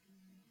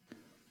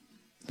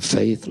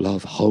 Faith,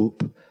 love,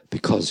 hope,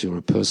 because you're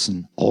a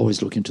person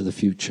always looking to the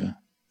future,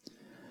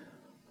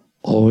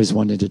 always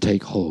wanting to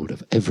take hold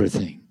of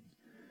everything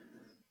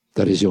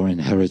that is your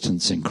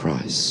inheritance in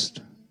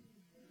Christ.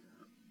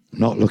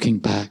 Not looking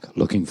back,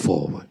 looking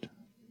forward.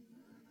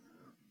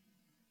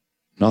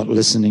 Not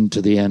listening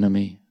to the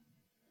enemy,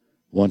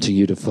 wanting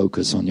you to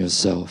focus on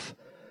yourself,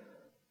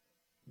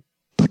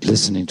 but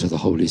listening to the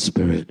Holy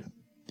Spirit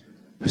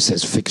who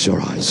says, fix your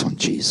eyes on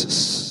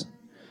Jesus,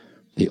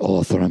 the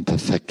author and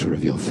perfecter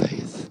of your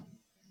faith.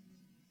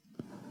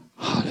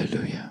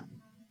 Hallelujah.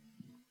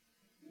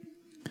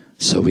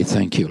 So we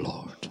thank you,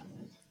 Lord.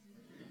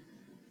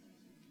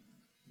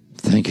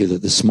 Thank you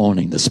that this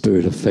morning the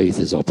spirit of faith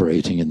is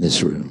operating in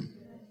this room.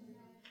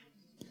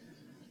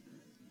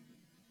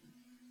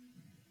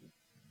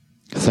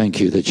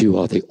 Thank you that you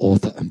are the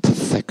author and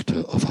perfecter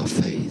of our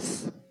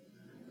faith.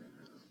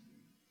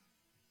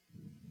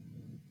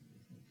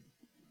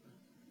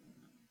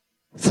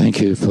 Thank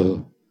you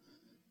for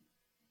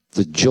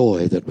the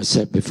joy that was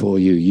set before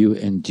you. You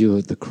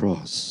endured the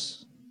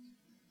cross.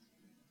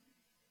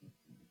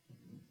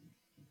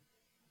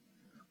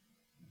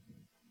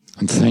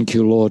 And thank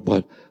you, Lord,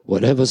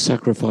 whatever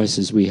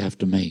sacrifices we have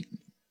to make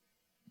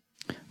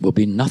will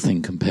be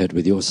nothing compared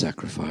with your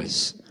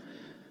sacrifice,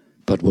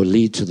 but will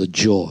lead to the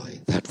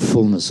joy, that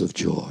fullness of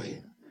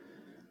joy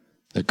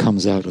that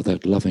comes out of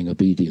that loving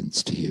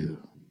obedience to you.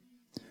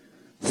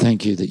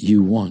 Thank you that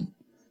you want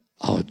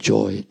our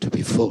joy to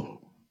be full.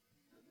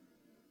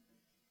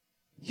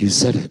 You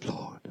said it,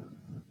 Lord.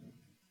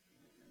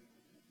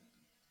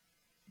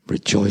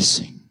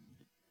 Rejoicing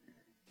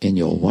in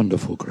your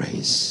wonderful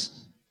grace,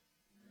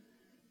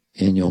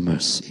 in your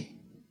mercy,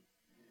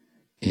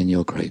 in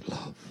your great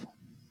love.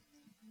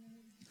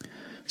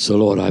 So,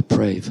 Lord, I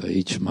pray for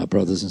each of my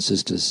brothers and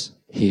sisters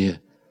here,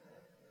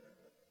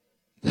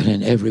 that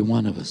in every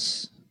one of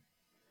us,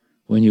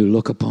 when you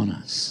look upon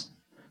us,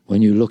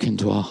 when you look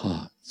into our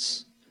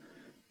hearts,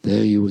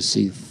 there you will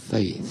see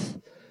faith,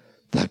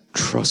 that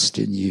trust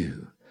in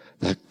you,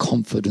 that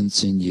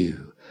confidence in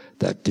you,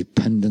 that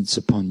dependence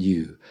upon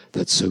you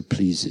that so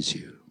pleases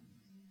you.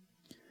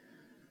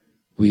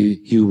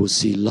 You will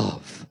see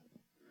love,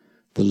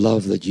 the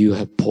love that you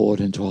have poured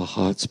into our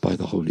hearts by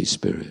the Holy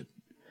Spirit.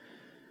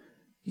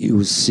 You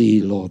will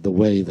see, Lord, the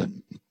way that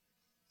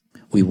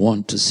we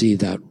want to see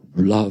that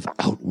love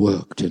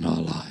outworked in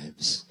our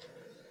lives.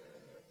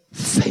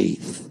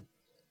 Faith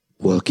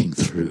working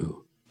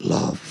through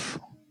love.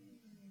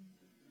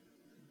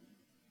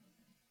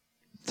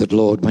 That,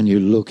 Lord, when you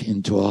look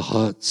into our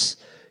hearts,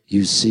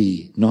 you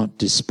see not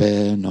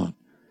despair, not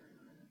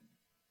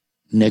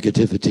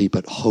negativity,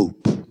 but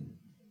hope.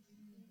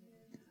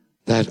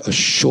 That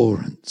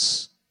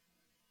assurance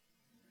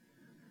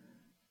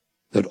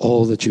that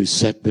all that you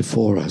set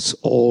before us,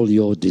 all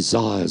your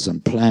desires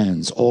and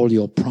plans, all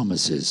your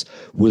promises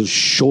will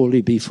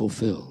surely be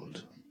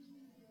fulfilled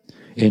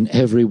in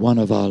every one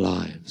of our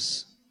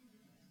lives.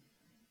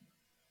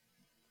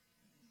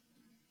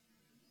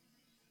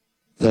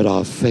 That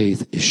our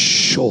faith is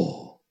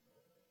sure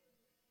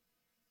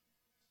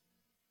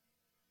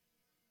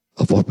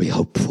of what we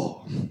hope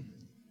for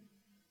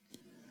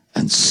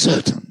and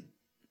certain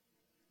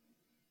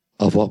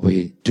of what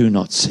we do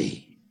not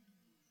see.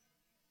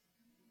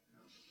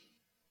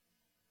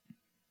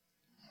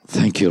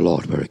 Thank you,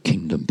 Lord, we're a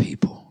kingdom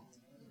people.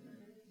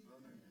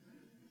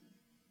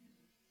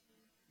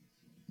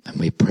 And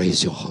we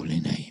praise your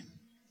holy name.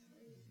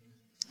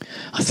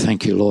 I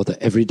thank you, Lord,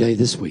 that every day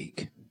this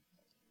week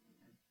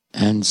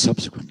and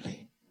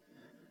subsequently,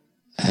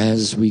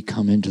 as we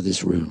come into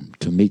this room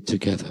to meet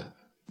together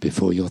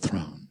before your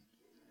throne,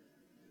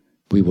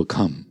 we will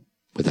come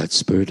with that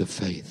spirit of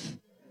faith,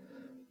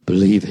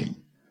 believing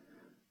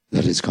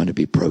that it's going to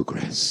be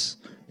progress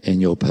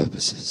in your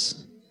purposes.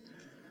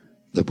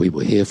 That we will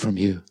hear from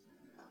you,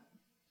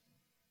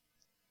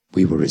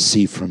 we will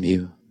receive from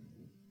you.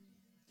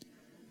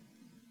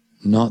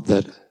 Not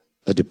that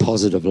a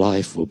deposit of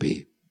life will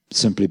be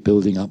simply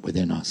building up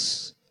within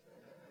us,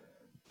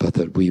 but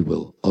that we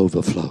will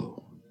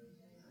overflow.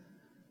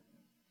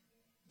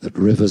 That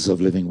rivers of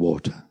living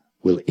water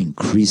will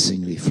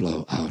increasingly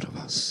flow out of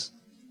us,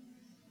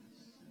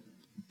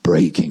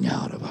 breaking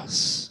out of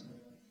us.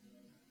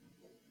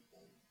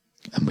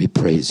 And we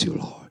praise you,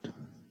 Lord.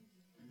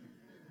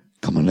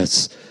 Come on,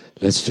 let's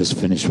just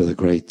finish with a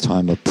great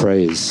time of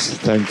praise,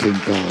 thanking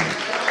God.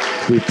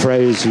 We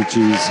praise you,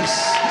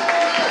 Jesus.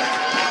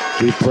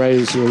 We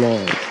praise you,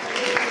 Lord.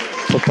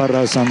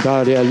 Popara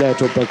sandaria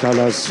leto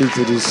bakala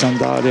sita di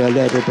sandaria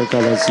leto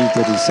bakala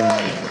sita di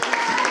sandaria.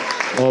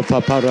 O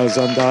papara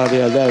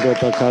sandaria leto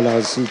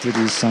bakala sita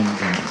di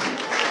sandaria.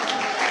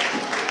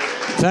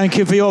 Thank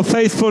you for your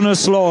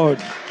faithfulness, Lord.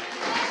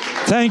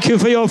 Thank you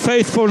for your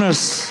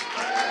faithfulness.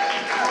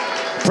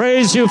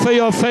 Praise you for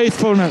your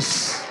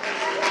faithfulness.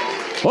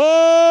 Oh,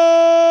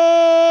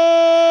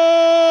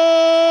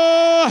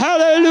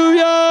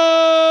 hallelujah.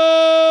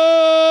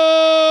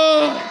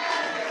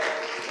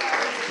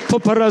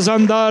 Popara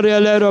sandaria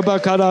leto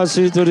bakala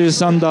sita di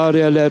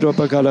sandaria leto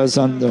bakala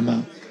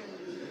sandama.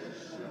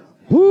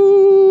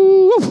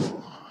 Woo!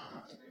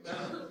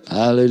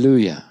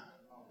 Hallelujah.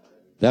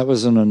 That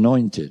was an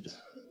anointed.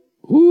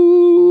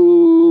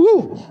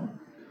 Woo!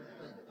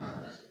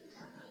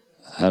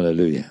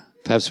 Hallelujah.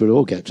 Perhaps we'll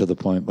all get to the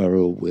point where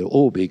we'll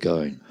all be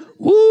going,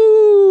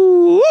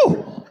 woo!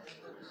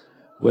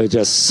 We're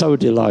just so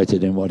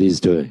delighted in what he's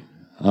doing.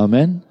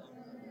 Amen?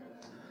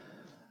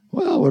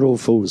 Well, we're all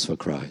fools for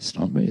Christ,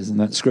 aren't we? Isn't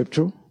that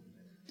scriptural?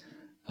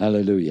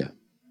 Hallelujah.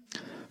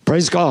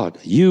 Praise God.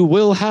 You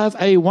will have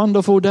a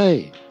wonderful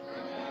day.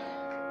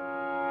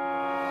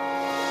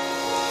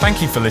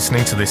 Thank you for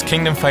listening to this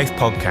Kingdom Faith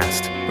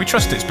podcast. We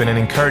trust it's been an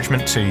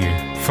encouragement to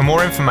you. For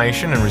more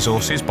information and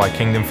resources by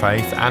Kingdom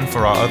Faith and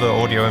for our other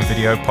audio and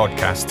video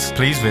podcasts,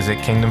 please visit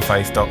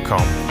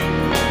kingdomfaith.com.